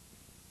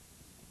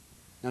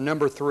 Now,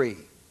 number 3, I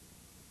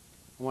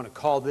want to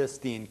call this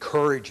the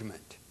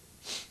encouragement.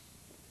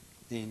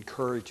 The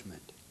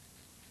encouragement.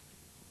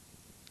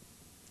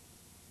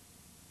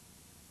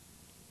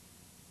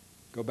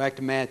 Go back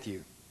to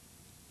Matthew,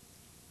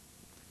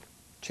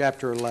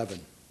 chapter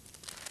 11.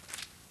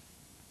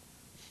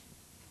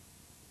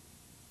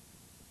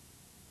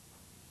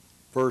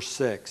 Verse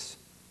 6.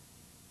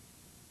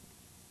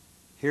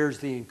 Here's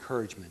the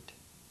encouragement.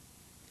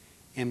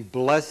 And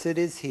blessed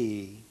is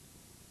he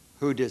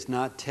who does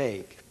not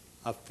take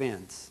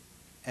offense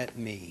at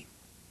me.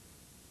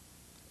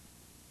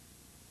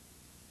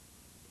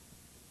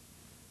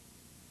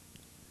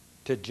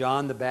 To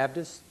John the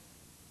Baptist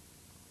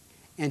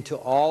and to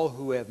all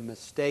who have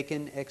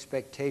mistaken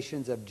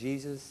expectations of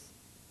Jesus,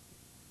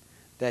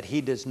 that he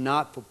does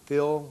not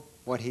fulfill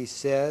what he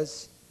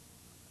says,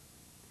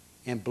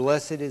 and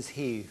blessed is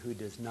he who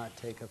does not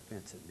take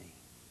offense at me.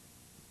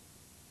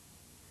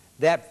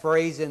 That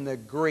phrase in the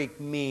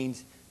Greek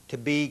means to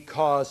be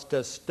caused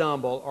to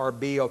stumble or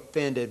be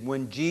offended.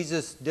 When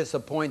Jesus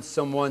disappoints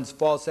someone's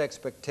false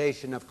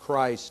expectation of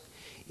Christ,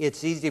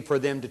 it's easy for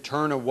them to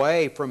turn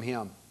away from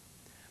him.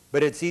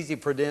 But it's easy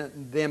for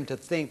them to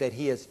think that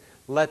he has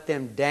let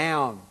them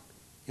down,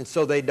 and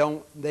so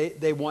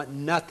they want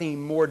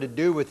nothing more to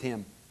do with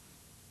him.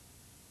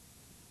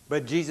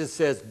 But Jesus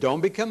says,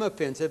 don't become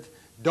offensive.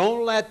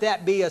 Don't let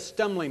that be a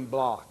stumbling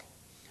block.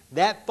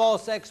 That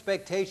false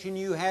expectation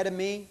you had of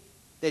me,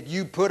 that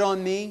you put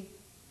on me,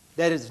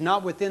 that is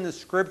not within the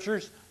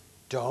Scriptures,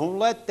 don't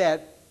let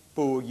that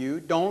fool you.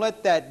 Don't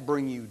let that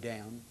bring you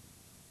down.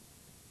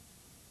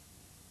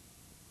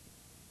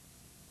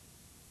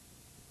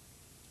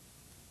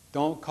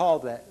 Don't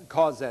cause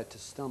that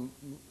to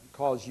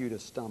cause you to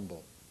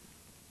stumble.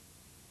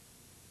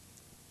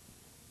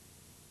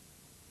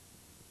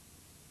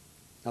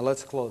 Now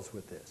let's close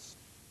with this.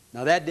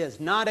 Now that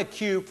is not a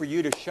cue for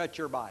you to shut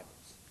your Bibles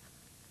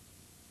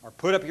or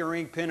put up your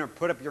ink pen or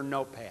put up your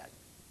notepad.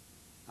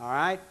 All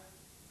right?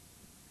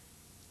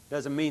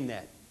 Doesn't mean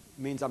that.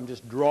 It means I'm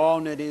just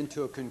drawing it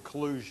into a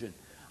conclusion.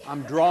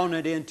 I'm drawing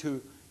it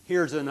into,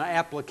 here's an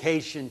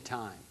application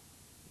time.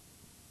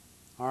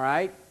 All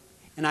right?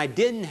 And I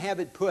didn't have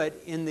it put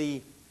in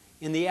the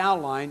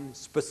outline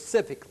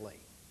specifically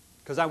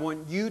because I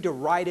want you to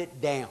write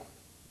it down.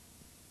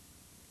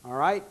 All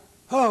right?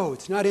 Oh,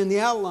 it's not in the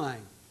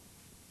outline.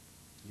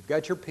 You've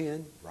got your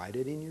pen. Write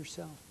it in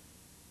yourself.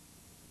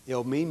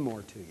 It'll mean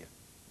more to you.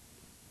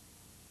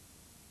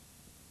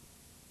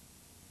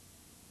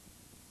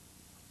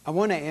 I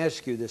want to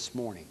ask you this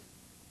morning,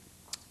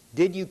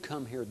 did you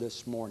come here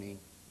this morning,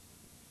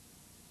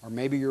 or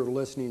maybe you're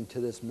listening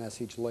to this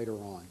message later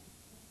on,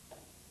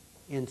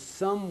 in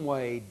some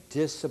way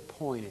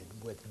disappointed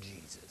with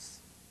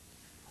Jesus?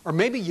 Or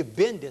maybe you've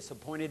been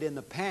disappointed in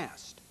the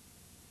past.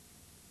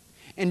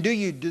 And do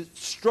you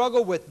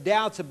struggle with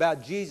doubts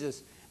about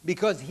Jesus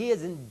because he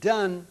hasn't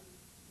done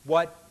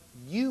what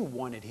you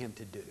wanted him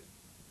to do?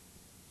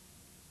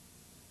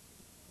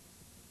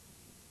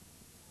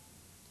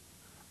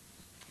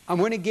 I'm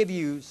going to give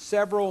you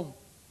several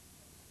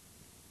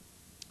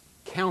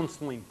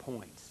counseling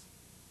points.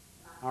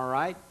 All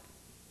right?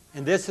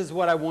 And this is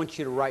what I want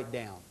you to write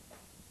down.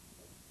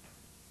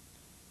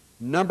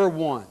 Number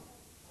one,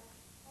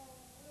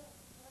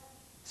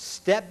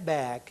 step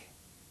back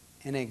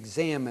and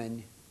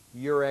examine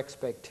your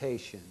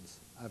expectations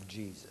of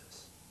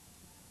Jesus.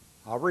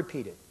 I'll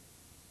repeat it.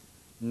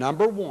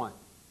 Number one,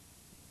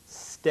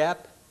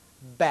 step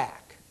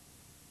back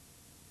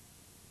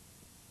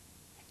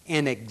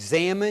and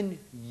examine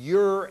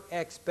your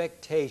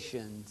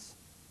expectations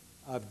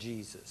of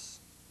Jesus.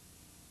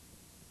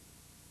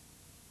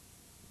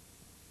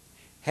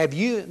 Have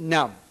you,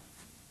 now,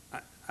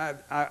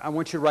 I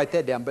want you to write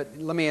that down, but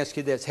let me ask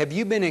you this. Have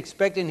you been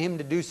expecting him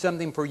to do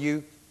something for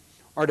you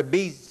or to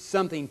be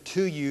something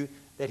to you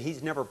that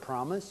he's never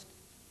promised?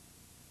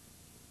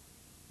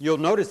 You'll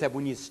notice that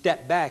when you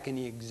step back and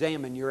you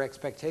examine your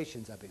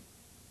expectations of him.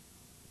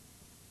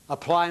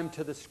 Apply them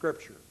to the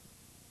Scripture.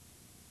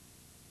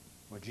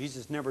 Well,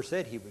 Jesus never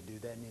said he would do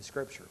that in his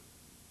Scripture.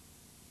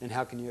 Then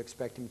how can you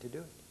expect him to do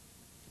it?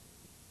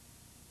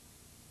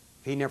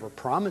 If he never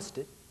promised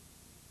it,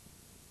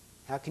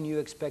 how can you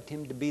expect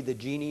him to be the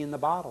genie in the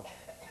bottle?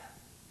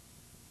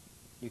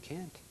 You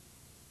can't.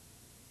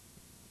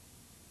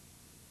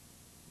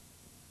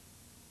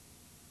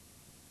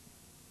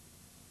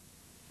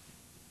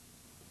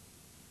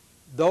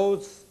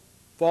 Those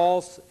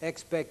false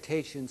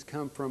expectations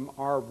come from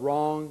our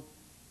wrong,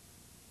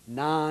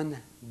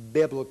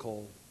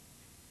 non-biblical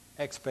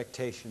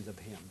expectations of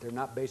him. They're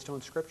not based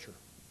on Scripture.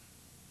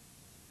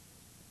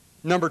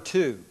 Number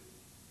two,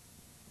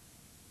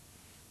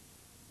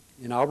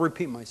 and I'll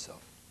repeat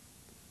myself,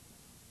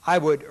 I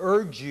would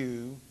urge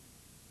you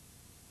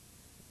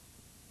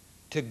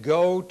to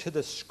go to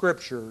the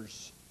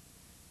Scriptures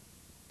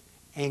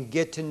and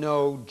get to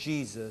know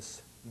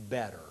Jesus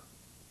better.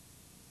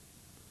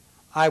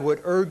 I would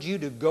urge you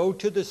to go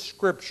to the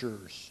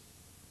Scriptures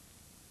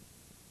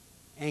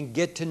and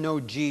get to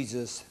know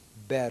Jesus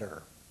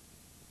better.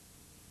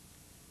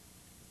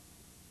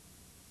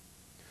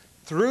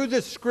 Through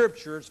the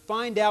Scriptures,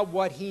 find out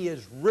what he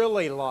is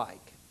really like.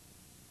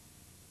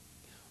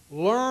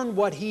 Learn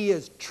what he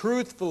has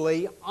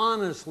truthfully,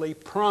 honestly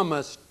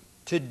promised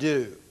to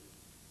do.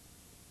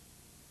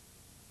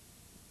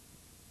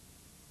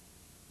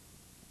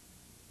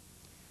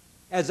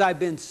 As I've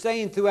been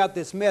saying throughout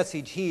this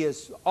message, he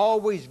is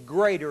always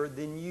greater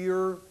than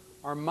your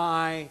or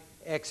my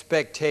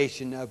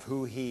expectation of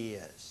who He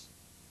is.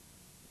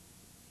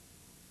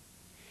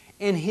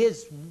 And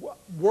His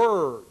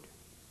Word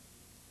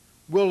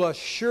will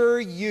assure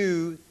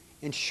you,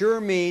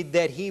 assure me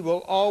that He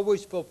will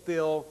always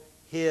fulfill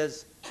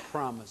His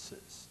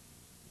promises.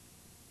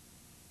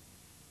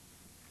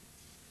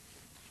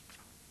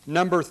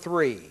 Number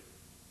 3.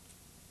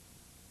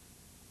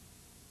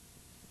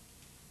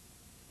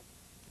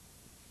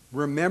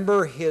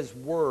 Remember His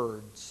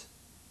words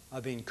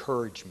of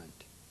encouragement.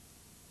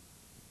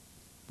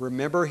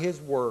 Remember His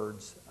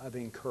words of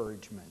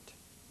encouragement.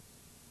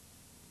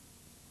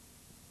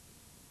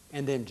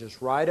 And then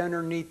just right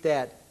underneath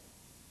that,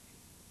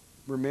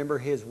 remember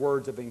His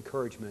words of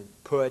encouragement,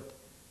 put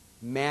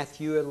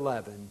Matthew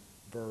 11,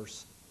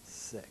 verse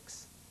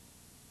 6.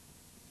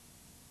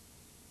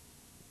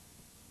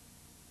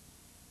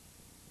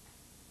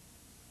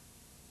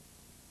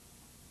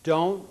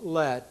 Don't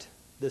let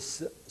the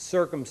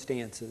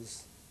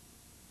circumstances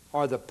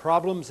or the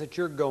problems that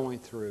you're going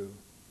through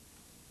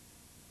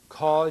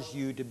cause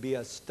you to be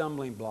a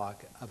stumbling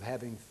block of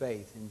having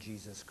faith in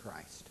Jesus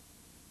Christ.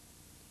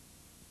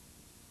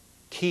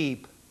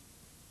 Keep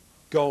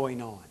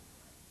going on.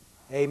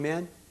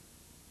 Amen?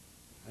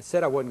 I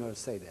said I wasn't going to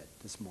say that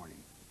this morning.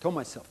 I told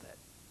myself that.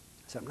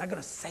 I said, I'm not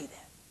going to say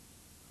that.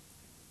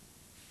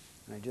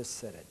 And I just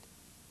said it.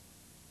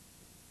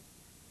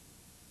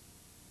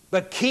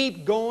 But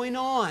keep going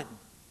on.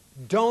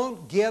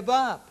 Don't give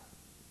up.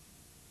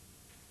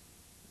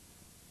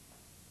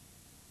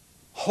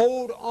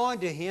 Hold on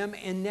to Him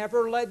and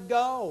never let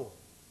go.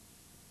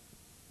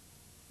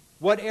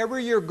 Whatever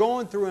you're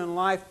going through in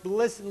life,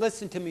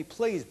 listen to me,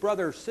 please,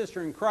 brother or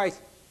sister in Christ.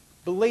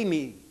 Believe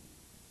me,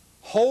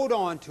 hold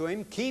on to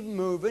Him. Keep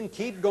moving.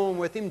 Keep going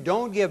with Him.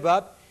 Don't give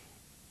up.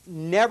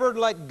 Never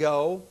let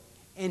go.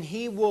 And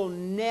He will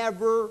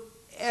never,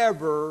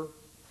 ever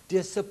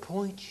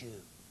disappoint you.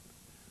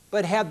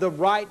 But have the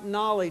right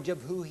knowledge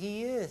of who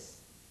He is.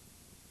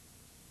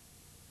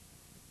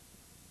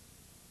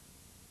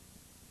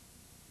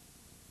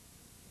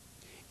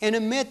 And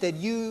admit that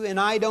you and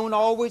I don't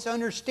always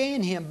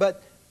understand Him,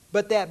 but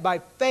that by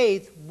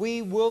faith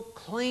we will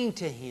cling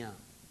to Him.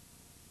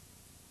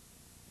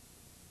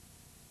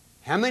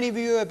 How many of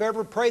you have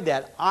ever prayed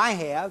that? I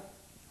have.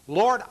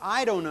 Lord,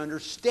 I don't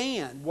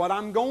understand what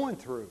I'm going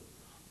through.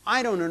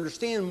 I don't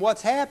understand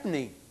what's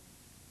happening.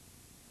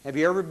 Have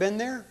you ever been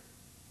there?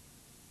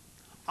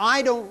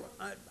 I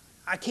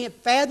can't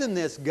fathom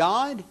this,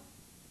 God.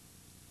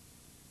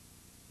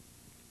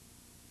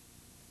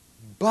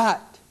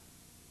 But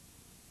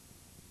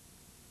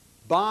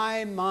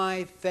by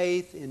my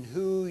faith in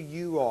who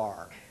You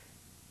are,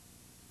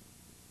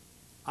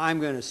 I'm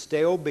going to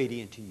stay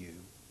obedient to You.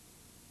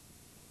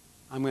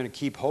 I'm going to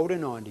keep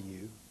holding on to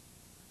You.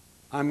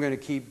 I'm going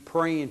to keep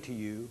praying to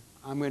You.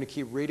 I'm going to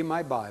keep reading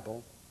my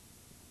Bible.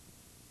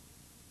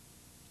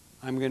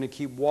 I'm going to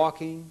keep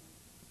walking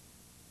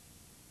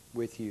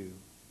with You.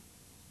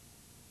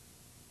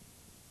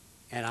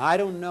 And I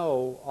don't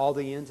know all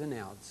the ins and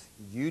outs.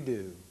 You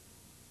do.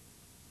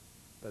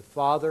 But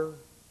Father,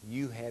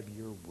 You have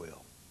Your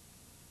will.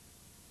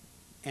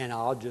 And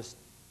I'll just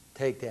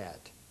take that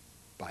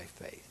by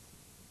faith.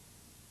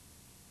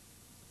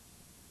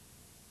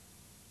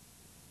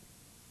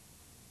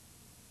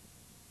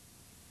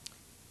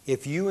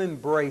 If you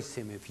embrace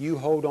Him, if you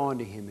hold on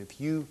to Him, if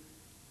you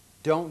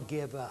don't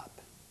give up,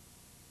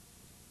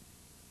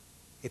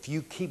 if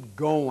you keep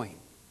going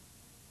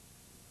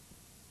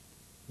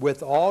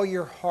with all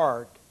your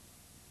heart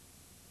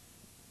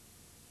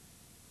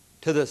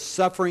to the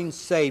suffering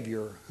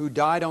Savior who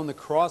died on the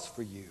cross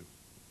for you,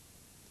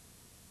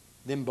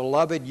 then,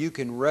 beloved, you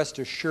can rest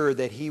assured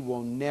that He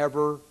will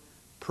never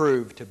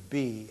prove to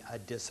be a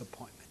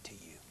disappointment to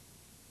you.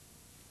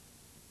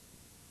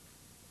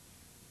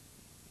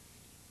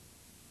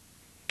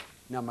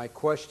 Now, my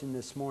question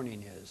this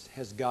morning is,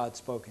 has God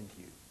spoken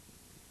to you?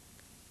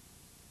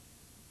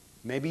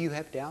 Maybe you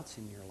have doubts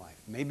in your life.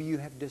 Maybe you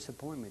have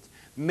disappointments.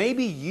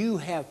 Maybe you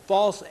have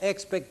false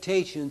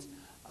expectations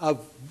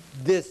of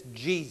this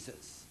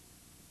Jesus.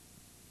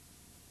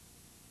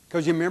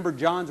 Because you remember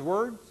John's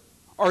words?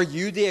 Are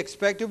you the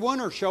expected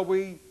one, or shall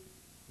we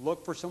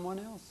look for someone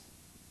else?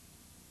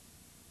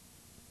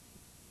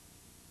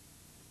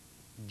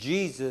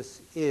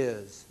 Jesus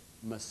is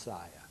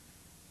Messiah.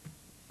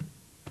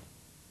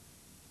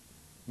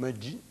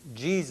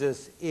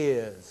 Jesus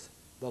is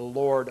the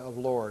Lord of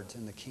Lords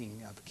and the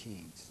King of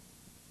Kings.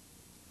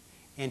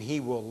 And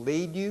He will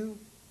lead you,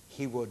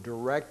 He will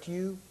direct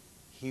you,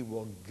 He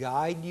will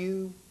guide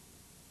you,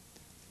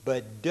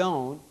 but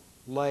don't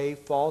lay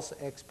false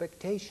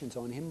expectations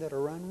on Him that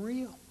are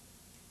unreal.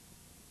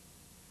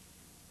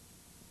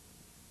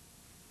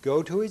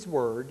 Go to His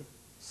Word,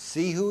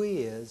 see who He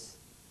is,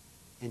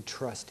 and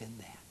trust in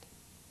that.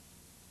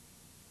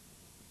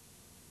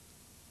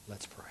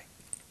 Let's pray.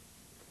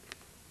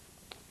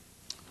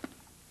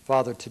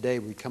 Father, today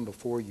we come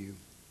before You.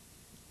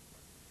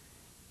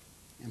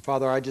 And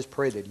Father, I just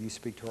pray that You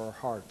speak to our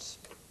hearts.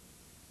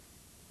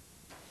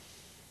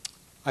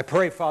 I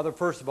pray, Father,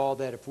 first of all,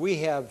 that if we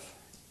have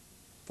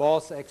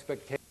false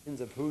expectations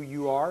of who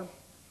you are,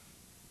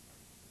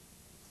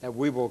 that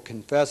we will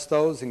confess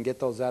those and get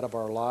those out of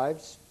our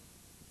lives.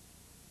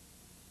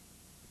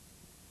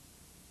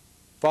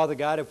 Father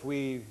God, if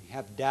we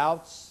have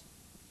doubts,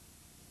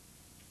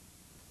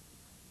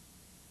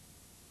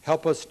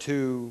 help us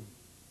to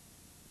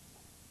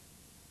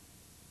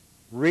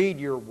read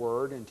your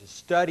word and to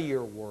study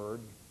your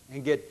word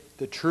and get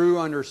the true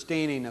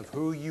understanding of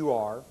who you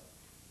are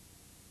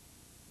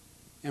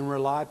and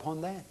rely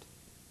upon that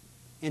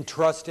and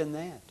trust in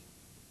that.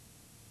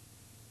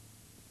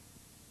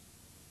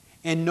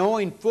 And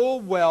knowing full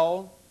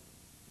well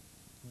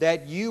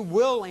that you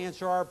will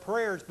answer our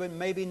prayers, but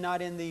maybe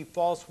not in the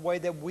false way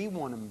that we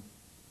want them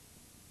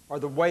or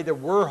the way that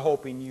we're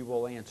hoping you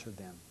will answer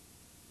them.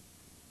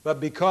 But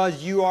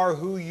because you are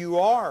who you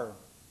are,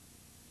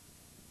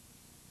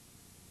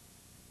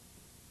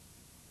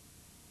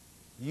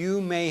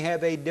 you may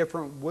have a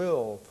different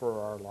will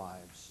for our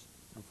lives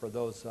and for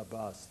those of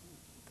us,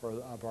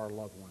 of our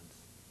loved ones.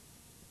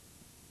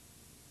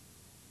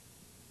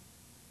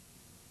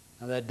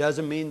 Now that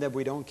doesn't mean that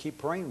we don't keep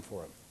praying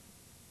for them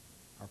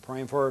or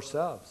praying for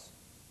ourselves.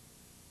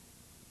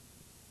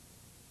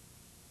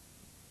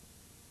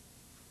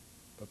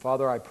 But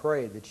Father, I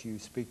pray that you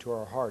speak to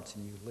our hearts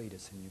and you lead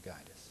us and you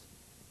guide us.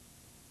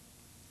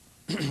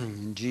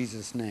 In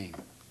Jesus' name,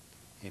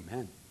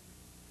 amen.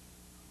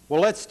 Well,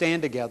 let's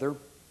stand together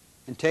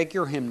and take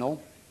your hymnal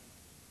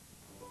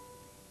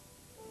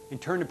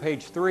and turn to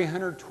page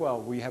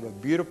 312. We have a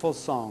beautiful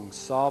song,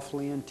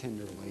 Softly and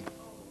Tenderly.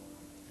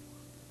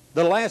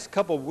 The last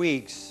couple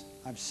weeks,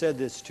 I've said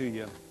this to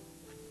you.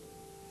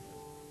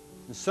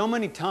 And so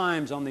many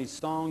times on these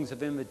songs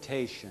of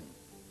invitation.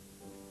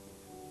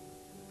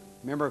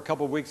 Remember a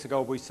couple weeks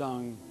ago we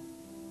sung,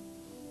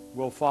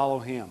 We'll Follow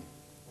Him.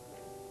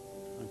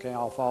 Okay,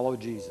 I'll follow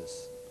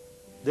Jesus.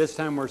 This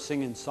time we're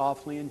singing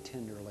Softly and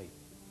Tenderly.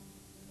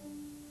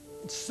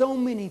 So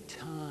many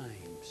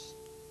times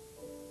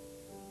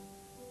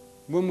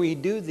when we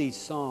do these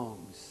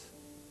songs,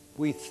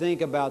 we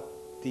think about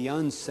the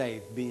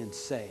unsaved being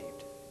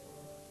saved.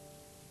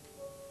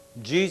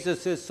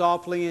 Jesus is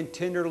softly and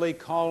tenderly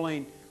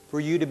calling for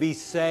you to be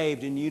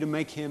saved and you to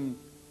make Him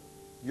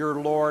your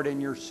Lord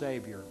and your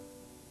Savior.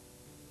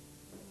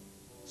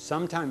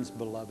 Sometimes,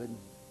 beloved,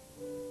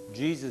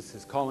 Jesus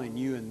is calling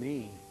you and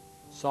me,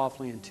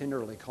 softly and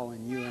tenderly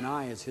calling you and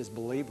I as His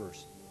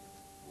believers,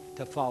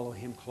 to follow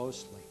Him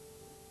closely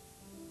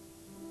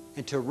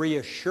and to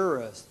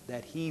reassure us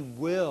that He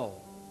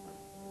will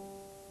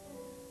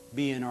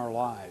be in our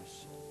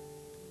lives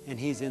and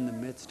He's in the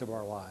midst of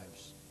our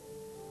lives.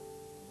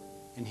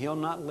 And He'll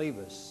not leave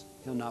us.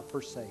 He'll not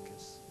forsake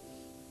us.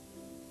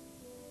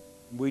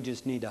 We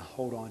just need to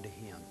hold on to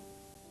Him.